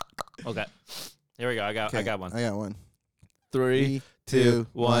 Okay. Here we go. I got one. I got one. 3, 2,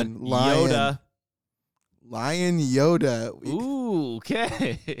 1. Lion. Yoda. Lion Yoda. Ooh,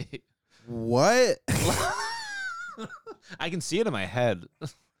 okay. What? I can see it in my head.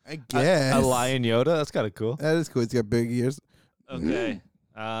 I guess. A lion Yoda. That's kind of cool. That is cool. It's got big ears. Okay.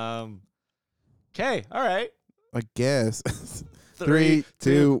 Okay. All right. I guess. 3,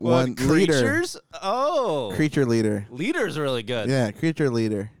 2, 1. Leader. Creatures? Oh. Creature leader. Leader's really good. Yeah, creature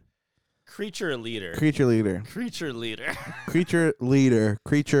leader. Creature leader. Creature leader. Creature leader. Creature leader.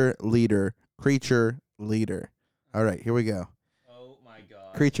 Creature leader. Creature leader. All right, here we go. Oh my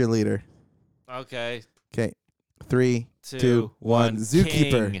god. Creature leader. Okay. Okay. 3, 2, 2, 1.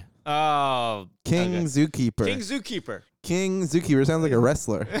 Zookeeper. King. Oh. King okay. Zookeeper. King Zookeeper. King Zookeeper sounds like a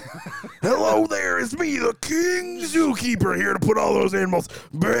wrestler. Hello there, it's me, the King Zookeeper, here to put all those animals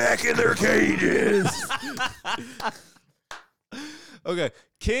back in their cages. Okay.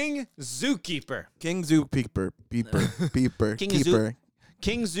 King Zookeeper. King Zookeeper. Beeper. King Keeper.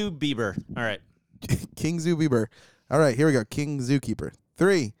 King Zoo Bieber. All right. King Zookeeper. All right, here we go. King Zookeeper.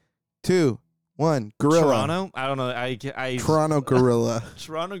 3, 2, 1. Gorilla. Toronto? I don't know. I Toronto Gorilla.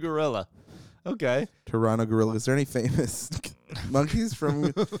 Toronto Gorilla. Okay. Toronto Gorilla. Is there any famous monkeys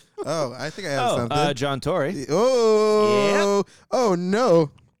from? Oh, I think I have something. John Tory. Oh. Oh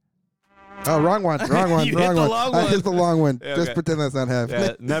no. Oh, wrong one. Wrong one. You wrong hit the one. long I one. hit the long one. Yeah, Just okay. pretend that's not happening.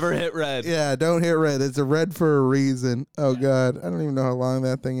 Yeah, never hit red. Yeah, don't hit red. It's a red for a reason. Oh God, I don't even know how long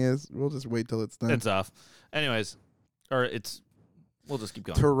that thing is. We'll just wait till it's done. It's off. Anyways, we'll just keep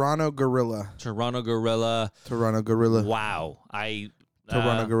going. Toronto Gorilla. Toronto Gorilla. Toronto Gorilla. Wow.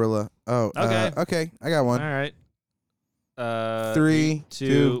 Toronto Gorilla. Oh, okay. Okay, I got one. All right. 3,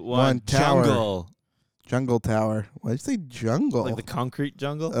 2, 1. Tower. Jungle. Jungle Tower. Why'd you say jungle? Like the concrete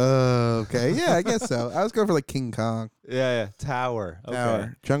jungle? Okay. Yeah, I guess so. I was going for like King Kong. Yeah. Tower. Okay.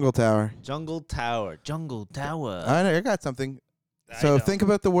 Tower. Jungle Tower. Jungle Tower. Jungle Tower. I know. I got something. So think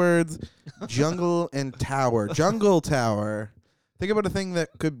about the words jungle and tower. Jungle Tower. Think about a thing that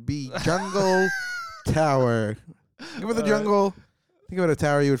could be jungle tower. Think about the jungle. Think about a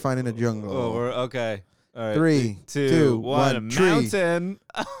tower you would find in a jungle. Oh, we're okay. All right. 3, 2, 1. Tree. Mountain.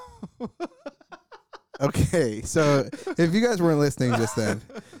 Okay, so if you guys weren't listening just then,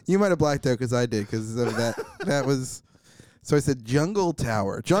 you might have blacked out because I did because of that. That was. So I said jungle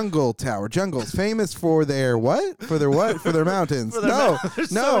tower. Jungles famous for their what? For their what? For their mountains. For their there's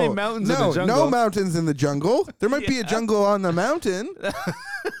so many mountains in the jungle. No mountains in the jungle. There might be a jungle on the mountain.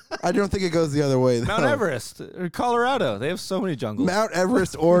 I don't think it goes the other way, though. Mount Everest or Colorado. They have so many jungles. Mount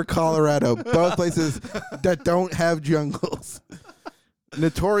Everest or Colorado. Both places that don't have jungles.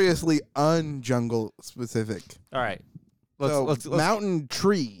 Notoriously un-jungle specific. All right. Let's mountain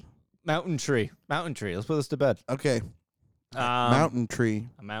tree. Mountain tree. Mountain tree. Let's put this to bed. Okay. Mountain tree.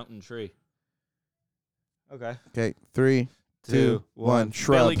 A mountain tree. Okay. Okay. 3, 2, 1.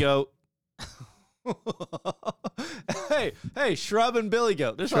 Shrub. Billy goat. hey, shrub and billy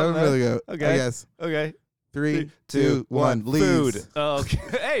goat. There's Shrub and something billy there. goat. Okay. I guess. Okay. 3, 2, 1. Leaves. Food. Oh, okay.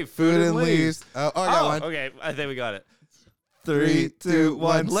 Hey, Food and leaves. Oh, I got one. Okay. I think we got it. 3, 2,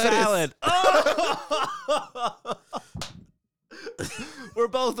 1. Lettuce. Salad. Oh! We're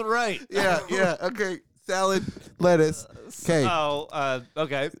both right. Yeah. Okay. Salad, lettuce. Okay. Oh,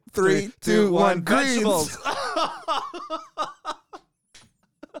 okay. 3, 2, 1. Greens. Vegetables.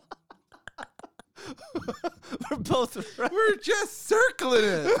 We're both right. We're just circling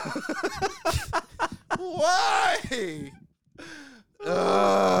it. Why?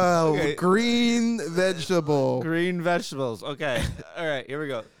 Oh, Okay. green vegetable. Green vegetables. Okay. All right. Here we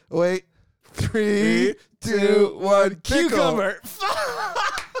go. Wait. 3, 2, 1. Pickle. Cucumber.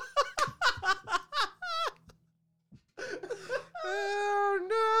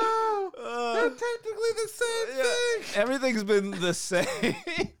 Oh no! They're technically the same thing. Everything's been the same.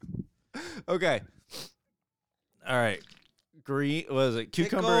 Okay. All right. Green. What is it?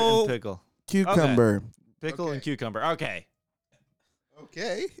 Cucumber and pickle. Cucumber. Pickle Okay. and cucumber. Okay.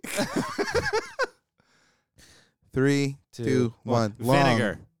 Okay. 3, 2, 1.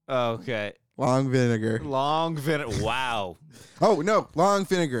 Vinegar. Okay. Long vinegar. Long vinegar. Wow. Oh no, long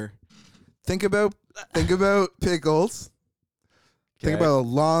vinegar. Think about pickles. Think Okay. about a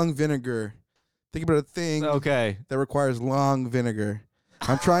long vinegar. Think about a thing Okay. that requires long vinegar.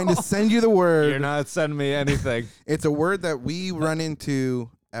 I'm trying to send you the word. You're not sending me anything. It's a word that we run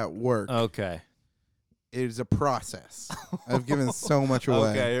into at work. Okay. It is a process. I've given so much away.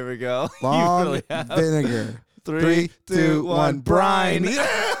 Okay, here we go. Long You really have. vinegar. 3, 2, 1. Brine. Brine.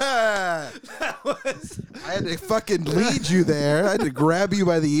 Yeah! That was. I had to fucking lead you there. I had to grab you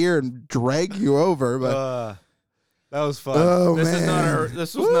by the ear and drag you over. But That was fun. oh This man, is not our.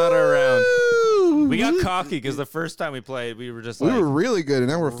 This was not our round. Woo! We got cocky because the first time we played, we were just We like were really good, and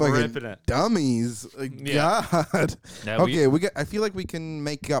now we're ripping fucking it. dummies. Yeah. God. Yeah, Okay, we got. I feel like we can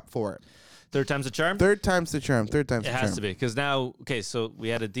make up for it. Third time's a charm. Third time's the charm. Third time's It the has charm. to be because now. Okay, so we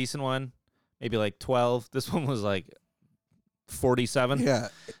had a decent one, maybe like 12. This one was like 47. Yeah,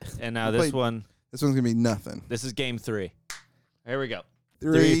 And now We this played- one. this one's gonna be nothing. This is game 3. Here we go.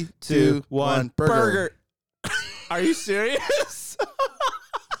 3, 2, 1. Burger. Are you serious?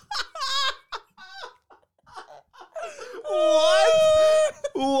 What?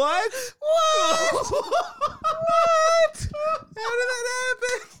 What? What? How did that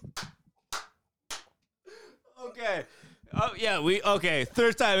happen? Okay. Oh yeah, okay.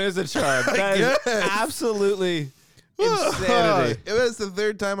 Third time is a charm. That is guess. absolutely insanity. It was the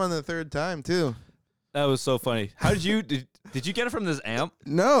third time on the third time too. That was so funny. How did you did you get it from this amp?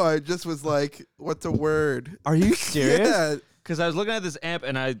 No, I just was like, "What's a word?" Are you serious? Yeah. Because I was looking at this amp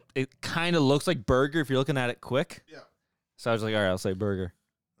and it kind of looks like burger if you're looking at it quick. Yeah. So I was like, all right, I'll say burger.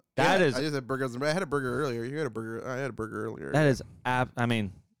 That is I just had burgers. I had a burger earlier. You had a burger. I had a burger earlier. that is I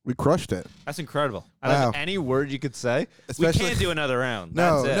mean, We crushed it. that's incredible. I don't Wow. have any word you could say. Especially- We can't do another round.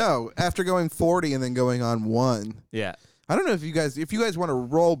 No, That's it. no. After going 40 and then going on 1. Yeah. I don't know if you guys want to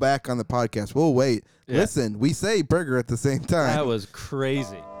roll back on the podcast. We'll wait. Yeah. Listen, we say burger at the same time. That was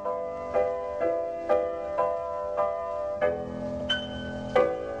crazy.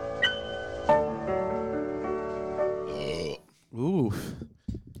 Ooh.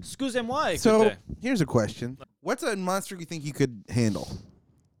 Excusez-moi. So écoutez. here's a question: what's a monster you think you could handle?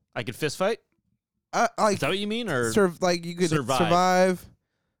 I could fist fight? Like Is that what you mean? Or like you could survive. survive.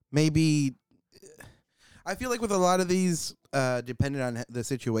 Maybe. I feel like with a lot of these, depending on the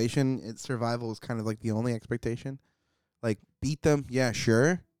situation, survival is kind of like the only expectation. Like beat them, yeah,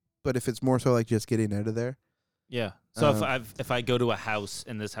 sure, but if it's more so like just getting out of there, yeah. So if I go to a house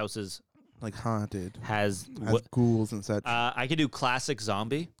and this house like haunted, has has ghouls and such. I could do classic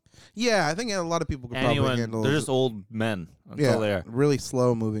zombie. Yeah, I think a lot of people could probably handle. They're just old men. That's all they are. really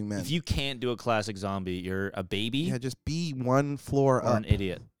slow moving men. If you can't do a classic zombie, you're a baby Yeah, just be one floor or up. an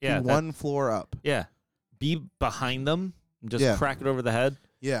idiot. Yeah, Be one floor up. Yeah, be behind them and just Yeah. crack it over the head,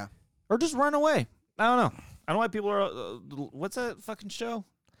 Yeah. or just run away. I don't know. I don't know why people are. What's that fucking show?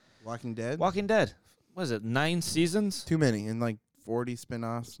 Walking Dead. Walking Dead. What is it? 9 seasons? Too many and like 40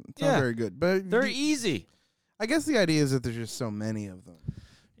 spin-offs. It's Yeah. not very good, but They're easy. I guess the idea is that there's just so many of them.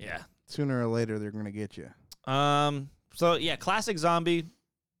 Yeah. Sooner or later, they're gonna get you. So yeah, classic zombie.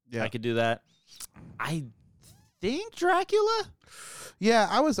 Yeah. I could do that. I think Dracula. Yeah,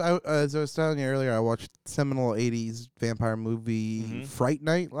 as I was telling you earlier, I watched seminal 80s vampire movie Mhm. Fright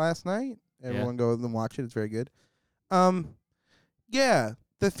Night last night. Everyone go and watch it. It's very good. Yeah,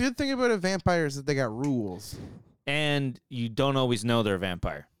 the good thing about a vampire is that they got rules. And you don't always know they're a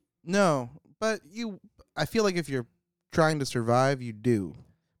vampire. No, but I feel like if you're trying to survive, you do.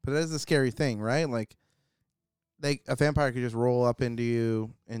 But that is the scary thing, right? Like, a vampire could just roll up into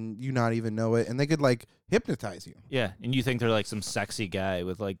you and you not even know it, and they could like hypnotize you. Yeah, and you think they're like some sexy guy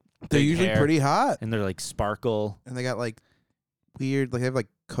with like They're big usually hair, pretty hot, and they're like sparkle. and they got like weird, like they have like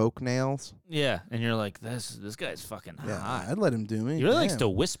coke nails. Yeah, and you're like, this guy's fucking Yeah, hot. I'd let him do me. He really likes Damn. to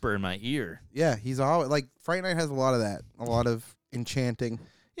whisper in my ear. Yeah, he's all like Fright Night has a lot of that, a lot of enchanting.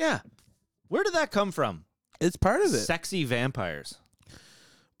 Yeah, where did that come from? It's part of it. Sexy vampires.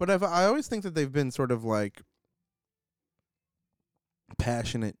 But I always think that they've been sort of like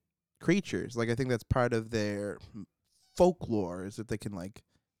passionate creatures. Like I think that's part of their folklore is that they can like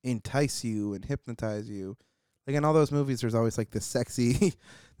entice you and hypnotize you. Like in all those movies, there's always like the sexy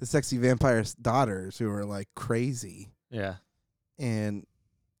vampire's daughters who are like crazy. Yeah. And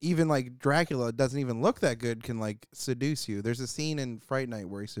even like Dracula doesn't even look that good, can like seduce you. There's a scene in Fright Night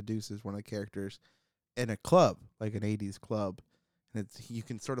where he seduces one of the characters in a club, like an 80s club. And you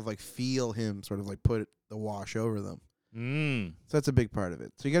can sort of like feel him sort of like put the wash over them. So that's a big part of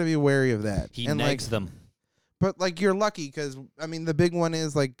it. So you got to be wary of that. He and negs like, them. But like you're lucky because, I mean, the big one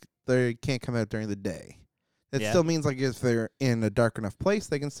is like they can't come out during the day. That Yeah. still means like if they're in a dark enough place,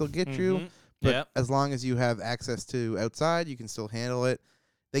 they can still get you. But Yep. as long as you have access to outside, you can still handle it.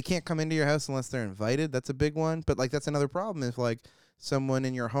 They can't come into your house unless they're invited. That's a big one. But like that's another problem if like someone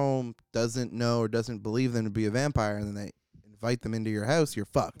in your home doesn't know or doesn't believe them to be a vampire and then they invite them into your house, you're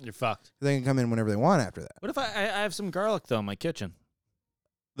fucked. You're fucked. They can come in whenever they want after that. What if I have some garlic though in my kitchen?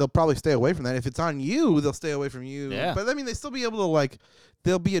 They'll probably stay away from that. If it's on you, they'll stay away from you. Yeah. But I mean, they still be able to like,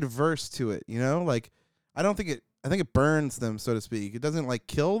 they'll be adverse to it. You know, like I think it burns them, so to speak. It doesn't like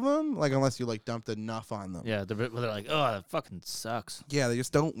kill them, like unless you like dumped enough on them. Yeah, they're like, oh, that fucking sucks. Yeah, they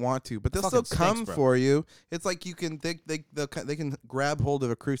just don't want to, but they'll Fucking still come stinks, bro. for you. It's like you can they can grab hold of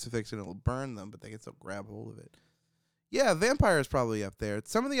a crucifix and it'll burn them, but they can still grab hold of it. Yeah, vampire is probably up there.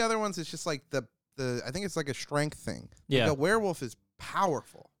 Some of the other ones, it's just like the I think it's like a strength thing. Yeah. Like a werewolf is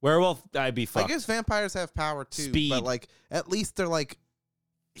powerful. Werewolf, I'd be fucked. I guess vampires have power too, Speed. but like at least they're like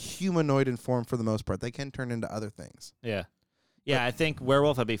humanoid in form for the most part. They can turn into other things, Yeah. Yeah, I think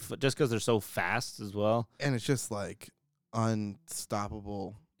werewolf, I'd be just because they're so fast as well. and it's just like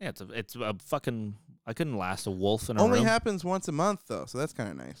unstoppable. Yeah, it's a fucking. I couldn't last a wolf in a Only room. happens once a month though, so that's kind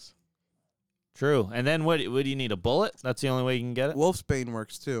of nice. True. And then what do you need? A bullet? That's the only way you can get it? Wolfsbane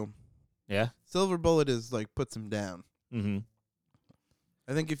works too. Yeah. Silver bullet is like puts him down. Mm-hmm.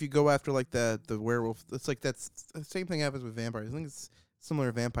 I think if you go after like the werewolf, it's like that's the same thing happens with vampires. I think it's similar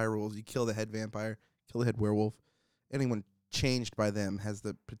to vampire rules. You kill the head vampire, kill the head werewolf. Anyone changed by them has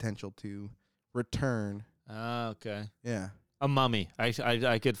the potential to return. Ah, okay. Yeah. A mummy.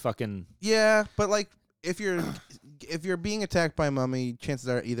 I could fucking. Yeah, but like if you're being attacked by a mummy, chances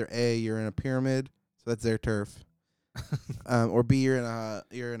are either A, you're in a pyramid, so that's their turf. Or B, you're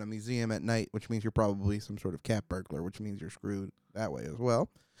in a museum at night, which means you're probably some sort of cat burglar, which means you're screwed that way as well.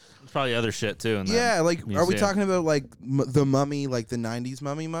 There's probably other shit too. In that Yeah, like are we museum. talking about like the mummy, like the '90s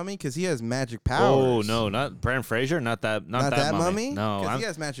mummy, because he has magic powers? Oh no, not Brendan Fraser. Not that that mummy. No, No, he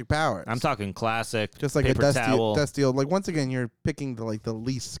has magic powers. I'm talking classic. just like paper a towel. dusty old. Like once again, you're picking the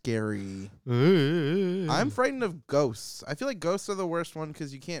least scary. I'm frightened of ghosts. I feel like ghosts are the worst one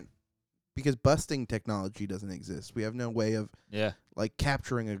because busting technology doesn't exist. We have no way of Yeah. like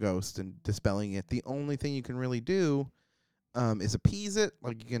capturing a ghost and dispelling it. The only thing you can really do is appease it.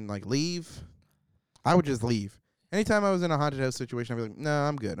 Like you can like leave. I would just leave. Anytime I was in a haunted house situation, I'd be like, no,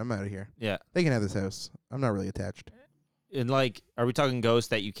 I'm good. I'm out of here. Yeah. They can have this house. I'm not really attached. And like, are we talking ghosts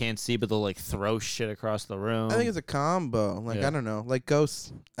that you can't see, but they'll like throw shit across the room? I think it's a combo. Like, Yeah. I don't know. Like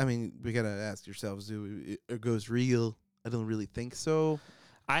ghosts, I mean, we got to ask yourselves, are ghosts real? I don't really think so.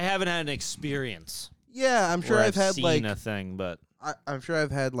 I haven't had an experience. Yeah, I'm sure where I've had seen like a thing, but I'm sure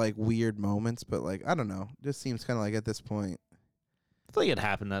I've had like weird moments, but like I don't know. Just seems kind of like at this point. I feel like it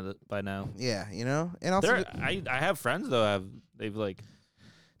happened by now. Yeah, and also I have friends though. They've like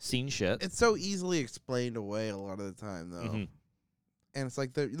seen shit. it's so easily explained away a lot of the time though. Mhm. And it's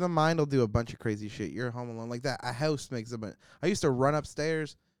like the mind will do a bunch of crazy shit. You're home alone like that. A house makes a bunch. I used to run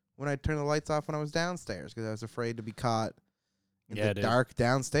upstairs when I turned the lights off when I was downstairs because I was afraid to be caught in the dark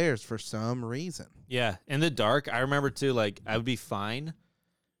downstairs for some reason. Yeah, in the dark, I remember too. Like I would be fine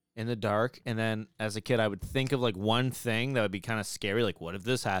in the dark, and then as a kid, I would think of like one thing that would be kind of scary. Like, what if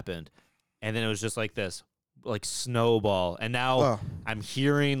this happened? And then it was just like this, like snowball. And now Oh. I'm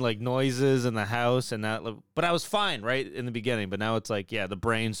hearing like noises in the house, and that. But I was fine right in the beginning. But now it's like, yeah, the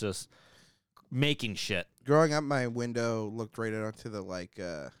brain's just making shit. Growing up, my window looked right onto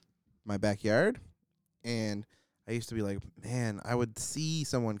the my backyard, and I used to be like, man, I would see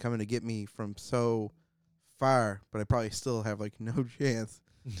someone coming to get me from so far, but I probably still have like no chance.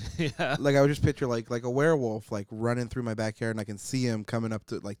 Yeah. Like I would just picture like a werewolf like running through my backyard, and I can see him coming up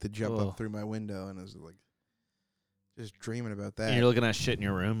to jump Oh. up through my window, and I was like just dreaming about that. And you're looking at shit in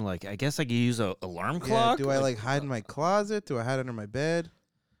your room. Like, I guess I could use a alarm clock. Do I like hide in my closet? Do I hide under my bed?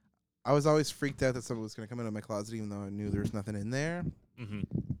 I was always freaked out that someone was gonna come into my closet, even though I knew there was nothing in there. Mm-hmm.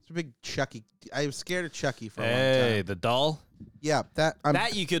 It's a big Chucky. I was scared of Chucky for a long Hey, time. the doll. Yeah, that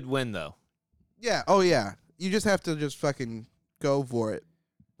That you could win though. Yeah. Oh yeah. You just have to just fucking go for it.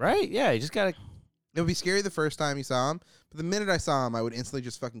 Right? Yeah, you just gotta. It would be scary the first time you saw him, but the minute I saw him, I would instantly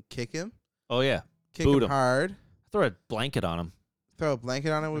just fucking kick him. Oh yeah, Kick Boot him him. hard. throw a blanket on him, Throw a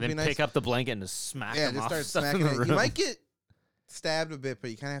blanket on him would and be then nice. pick up the blanket and just smack Yeah, him just off start stuff in smacking the it. room. You might get stabbed a bit,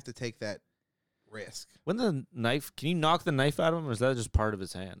 but you kind of have to take that risk. When the knife, can you knock the knife out of him, or is that just part of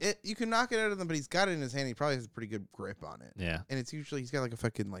his hand? You can knock it out of him, but he's got it in his hand. He probably has a pretty good grip on it. Yeah, And it's usually he's got like a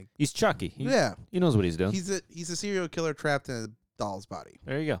fucking like he's Chucky. He knows what he's doing. He's a serial killer trapped in a doll's body.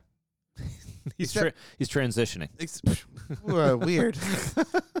 There you go. he's Except- he's transitioning. Weird.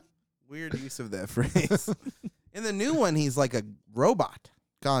 Weird use of that phrase. In the new one, he's like a robot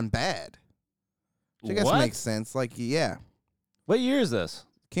gone bad. Which I guess What? makes sense. Like, yeah. What year is this?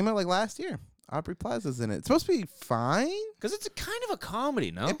 Came out like last year. Aubrey Plaza's in it. It's supposed to be fine. Because it's a kind of a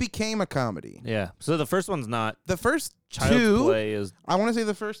comedy, no? It became a comedy. Yeah. So the first one's not. The first Child's two, Play is. I want to say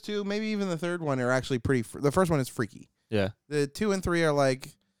the first two, maybe even the third one, are actually pretty. The first one is freaky. Yeah. The 2 and 3 are like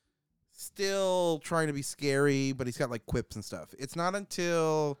still trying to be scary, but he's got like quips and stuff. It's not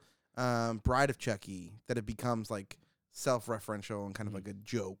until Bride of Chucky that it becomes like self-referential and kind of like a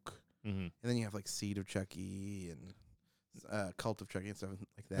joke. Mm-hmm. And then you have like Seed of Chucky and Cult of Chucky and stuff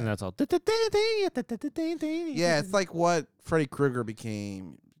like that. And that's all. Yeah, it's like what Freddy Krueger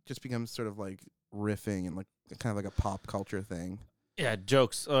became. Just becomes sort of like riffing and like kind of like a pop culture thing. Yeah,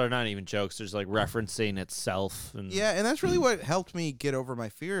 jokes, or not even jokes. There's like referencing itself. And Yeah, and that's really what helped me get over my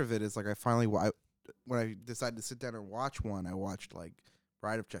fear of it. Is like I finally, when I decided to sit down and watch one, I watched like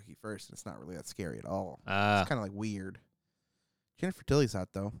Bride of Chucky first, and it's not really that scary at all. It's kind of like weird. Jennifer Tilly's hot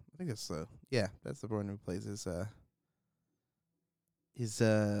though. I think that's that's the one who plays his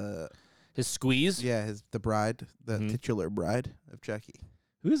squeeze. the bride, the Mhm. titular bride of Chucky.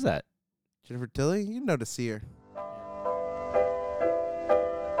 Who is that? Jennifer Tilly, you know to see her.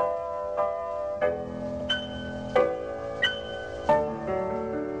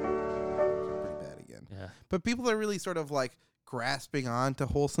 Pretty bad again. Yeah. But people are really sort of like grasping on to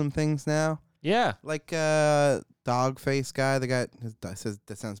wholesome things now. Yeah. Like dog face guy, the guy says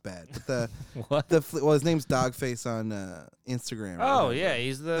that sounds bad. But What? his name's Dogface on Instagram. or Oh whatever. yeah,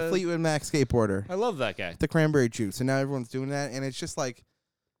 he's The the. Fleetwood Mac skateboarder. I love that guy. The cranberry juice, and now everyone's doing that, and it's just like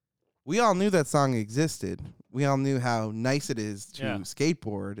we all knew that song existed. We all knew how nice it is to Yeah.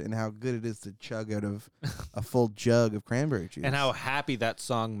 skateboard and how good it is to chug out of a full jug of cranberry juice. And how happy that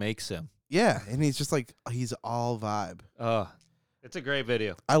song makes him. yeah, and he's just like he's all vibe. It's a great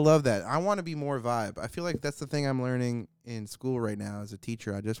video. I love that. I want to be more vibe. I feel like that's the thing I'm learning in school right now as a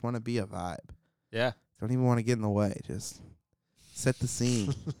teacher. I just want to be a vibe. Yeah. Don't even want to get in the way. Just set the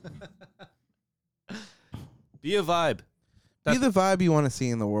scene. Be a vibe. Be the vibe you want to see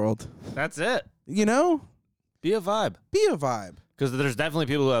in the world. That's it. You know? Be a vibe. Be a vibe. Because there's definitely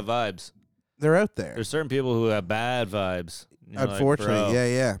people who have vibes. They're out there. There's certain people who have bad vibes. You're like, Unfortunately, bro.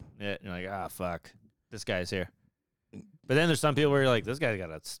 yeah. Yeah. You're like, ah, fuck. This guy's here. But then there's some people where you're like, this guy's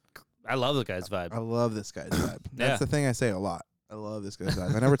got a. I love this guy's vibe. I love this guy's vibe. That's Yeah. the thing I say a lot. I love this guy's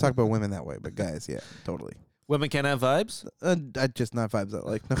vibe. I never talk about women that way, but guys, yeah, totally. Women can have vibes. I just not vibes I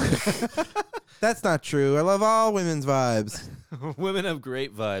like. No. That's not true. I love all women's vibes. Women have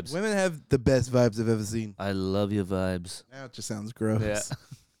great vibes. Women have the best vibes I've ever seen. I love your vibes. Now it just sounds gross. Yeah.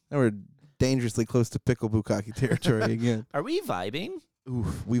 Now we're dangerously close to pickle bukkake territory again. Are we vibing?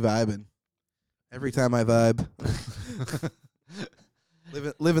 Oof, we vibing. Every time I vibe.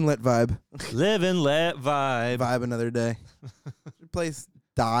 live and let vibe. Live and let vibe. Vibe another day. Replace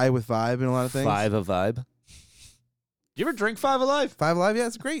die with vibe in a lot of things. Five a vibe. Do you ever drink Five Alive? Five Alive, yeah,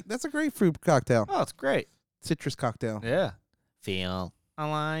 it's great. That's a great fruit cocktail. Oh, it's great. Citrus cocktail. Yeah. Feel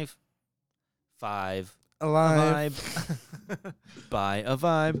alive. Five Alive. a vibe. Buy a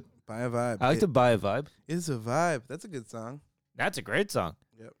vibe. Buy a vibe. I like to buy a vibe. It's a vibe. That's a good song. That's a great song.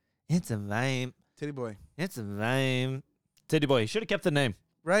 Yep. It's a vibe. Titty Boy. It's a vibe. Titty Boy. You should have kept the name.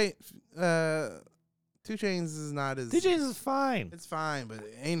 Right? 2 Chainz is not as... DJs is fine. It's fine, but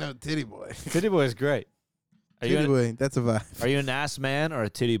it ain't no Titty Boy. Titty Boy is great. Titty Boy, that's a vibe. Are you an ass man or a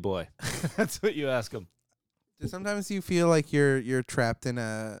titty boy? That's what you ask him. Sometimes you feel like you're trapped in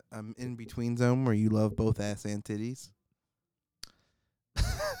a in-between zone where you love both ass and titties.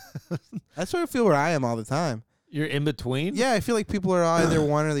 That's what I feel where I am all the time. You're in between? Yeah, I feel like people are either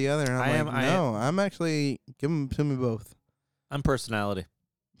one or the other, and I'm I am. I'm actually give them to me both. I'm personality.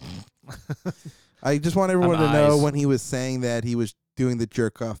 I just want everyone to know eyes. when he was saying that he was doing the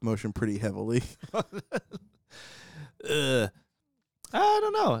jerk off motion pretty heavily. I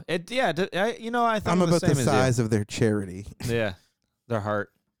don't know. I thought I'm it was about the the same size of their charity. as you. Yeah. Their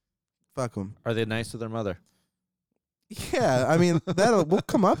heart. Fuck them. Are they nice to their mother? Yeah, I mean we'll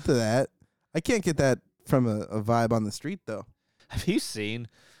come up to that. I can't get that from a vibe on the street though. Have you seen?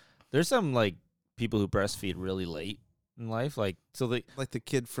 There's some like people who breastfeed really late in life, like Like the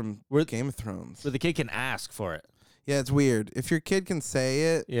kid from Where- Game of Thrones. the kid can ask for it. Yeah, it's weird. If your kid can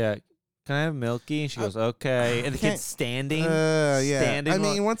say it, Yeah. Can I have milky? And she goes, okay. And the can't- kid's standing. yeah. Standing I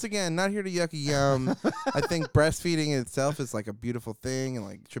while- mean, once again, not here to yucky yum. I think breastfeeding itself is like a beautiful thing and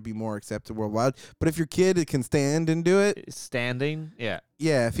like should be more accepted worldwide. But if your kid can stand and do it, Standing. Yeah.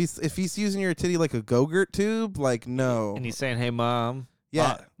 yeah. If he's using your titty like a Go-Gurt tube, like no. And he's saying, hey, Mom.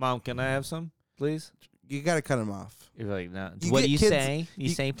 Yeah. Mom, can I have some, please? You got to cut him off. You're like, no. You What get do you kids- say? You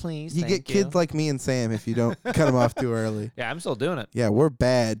you- say, please. You get thank kids like me and Sam if you don't cut him off too early. Yeah, I'm still doing it. Yeah, we're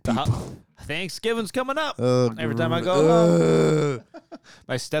bad The people. Thanksgiving's coming up. Ugh, Every time I gr- go home. ugh.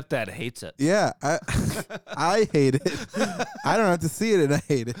 My stepdad hates it. Yeah, I hate it. I don't have to see it, and I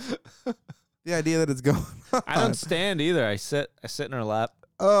hate it. The idea that it's going on. I don't stand either. I sit in her lap.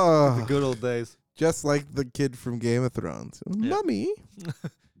 The Oh, good old days. just like the kid from Game of Thrones. Yeah. Mommy.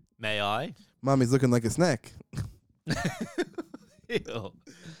 May I? Mommy's looking like a snack. Ew.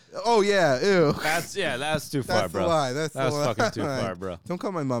 Oh, yeah. Ew. That's too far, That's bro. the lie. That's That's the lie. fucking too far, bro. Don't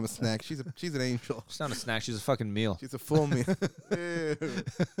call my mom a snack. She's an angel. She's not a snack. She's a fucking meal. She's a full meal. Ew.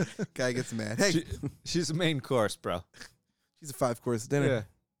 Guy gets mad. Hey, She's a main course, bro. she's a 5-course dinner.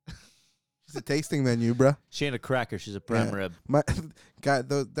 She's a tasting menu, bro. She ain't a cracker. She's a prime Yeah. rib. My God,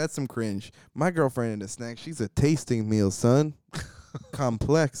 that's some cringe. My girlfriend ain't a snack. She's a tasting meal, son.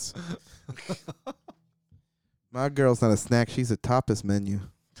 Complex. My girl's not a snack. She's a tapas menu.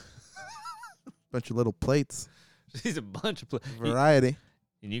 Bunch of little plates. She's a bunch of Variety.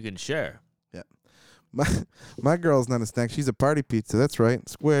 and you can share. My girl's not a snack. She's a party pizza. That's right.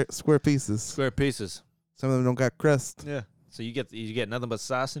 Square pieces. Square pieces. Some of them don't got crust. Yeah. So you get nothing but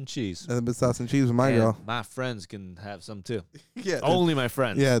sauce and cheese. Nothing but sauce and cheese with my And girl. my friends can have some too. Yeah. Only my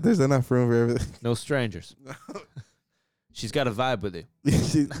friends. Yeah, there's enough room for everything. No strangers. She's got a vibe with you.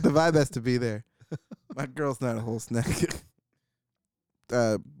 The vibe has to be there. My girl's not a whole snack.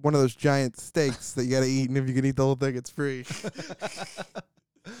 One of those giant steaks that you gotta eat, and if you can eat the whole thing, it's free.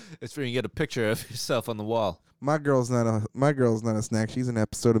 It's where you get a picture of yourself on the wall. My girl's not a snack. She's an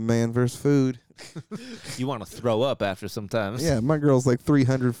episode of Man vs. Food. You want to throw up after sometimes. Yeah, my girl's like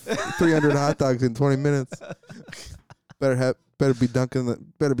 300 hot dogs in 20 minutes. Better be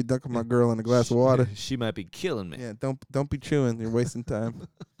dunking my girl in a glass of water. She might be killing me. Yeah, don't be chewing. You're wasting time.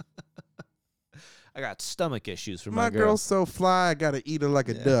 I got stomach issues from My my girl's so fly, I gotta eat her like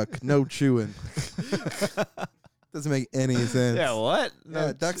a duck. No chewing. Doesn't make any sense. Yeah, what?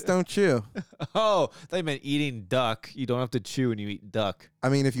 Yeah, ducks don't chew. Oh, they meant eating duck. You don't have to chew when you eat duck. I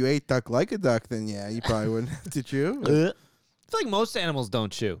mean, if you ate duck like a duck, then yeah, you probably wouldn't have to chew. I feel like most animals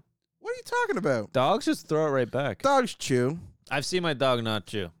don't chew. What are you talking about? Dogs just throw it right back. Dogs chew. I've seen my dog not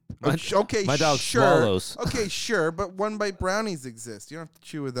chew. My, Okay, my dog sure. swallows. Okay, sure, but 1-bite brownies exist. You don't have to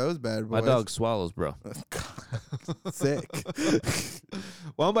chew with those bad boys. My dog swallows, bro. Sick.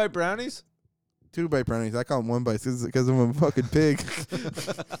 1-bite brownies? 2-bite brownies. I call them 1 bite because I'm a fucking pig.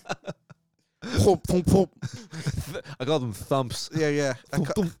 Thump, thump, thump. I call them thumps. Yeah.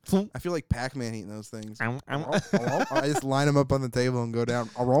 I feel like Pac-Man eating those things. I just line them up on the table and go down.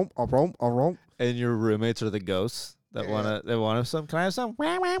 And your roommates are the ghosts. that want some. Can I have some? But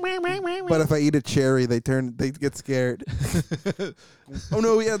if I eat a cherry, they get scared. Oh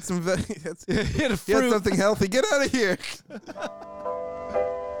no, he had some. He had something healthy. Get out of here.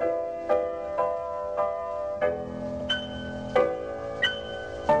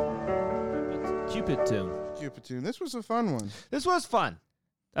 Cupid tune. Cupid tune. This was a fun one. This was fun.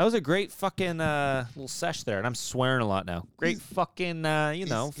 That was a great fucking little sesh there, and I'm swearing a lot now. Great fucking,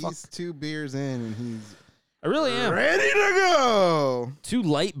 He's 2 beers in, and he's I really am. ready to go. 2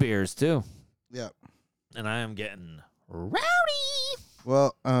 light beers too, Yeah. and I am getting rowdy.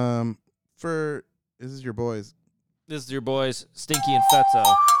 Well, this is your boys. This is your boys, Stinky and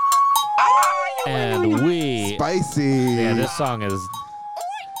Fatso, and we. Spicy. Yeah, this song is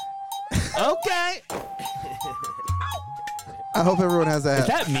okay. I hope everyone has Is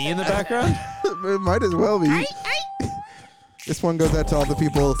that me in the background? It might as well be. This one goes out to all the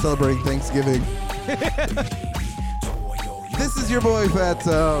people celebrating Thanksgiving. This is your boy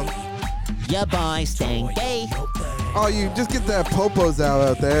Fatso. Yeah, boy, Stinky. Oh, you just get that popos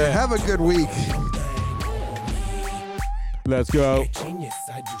out there. Yeah. Have a good week. Let's go. Genius,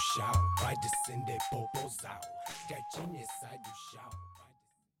 I do shout. Vai descender popos out. Genius, I do shout.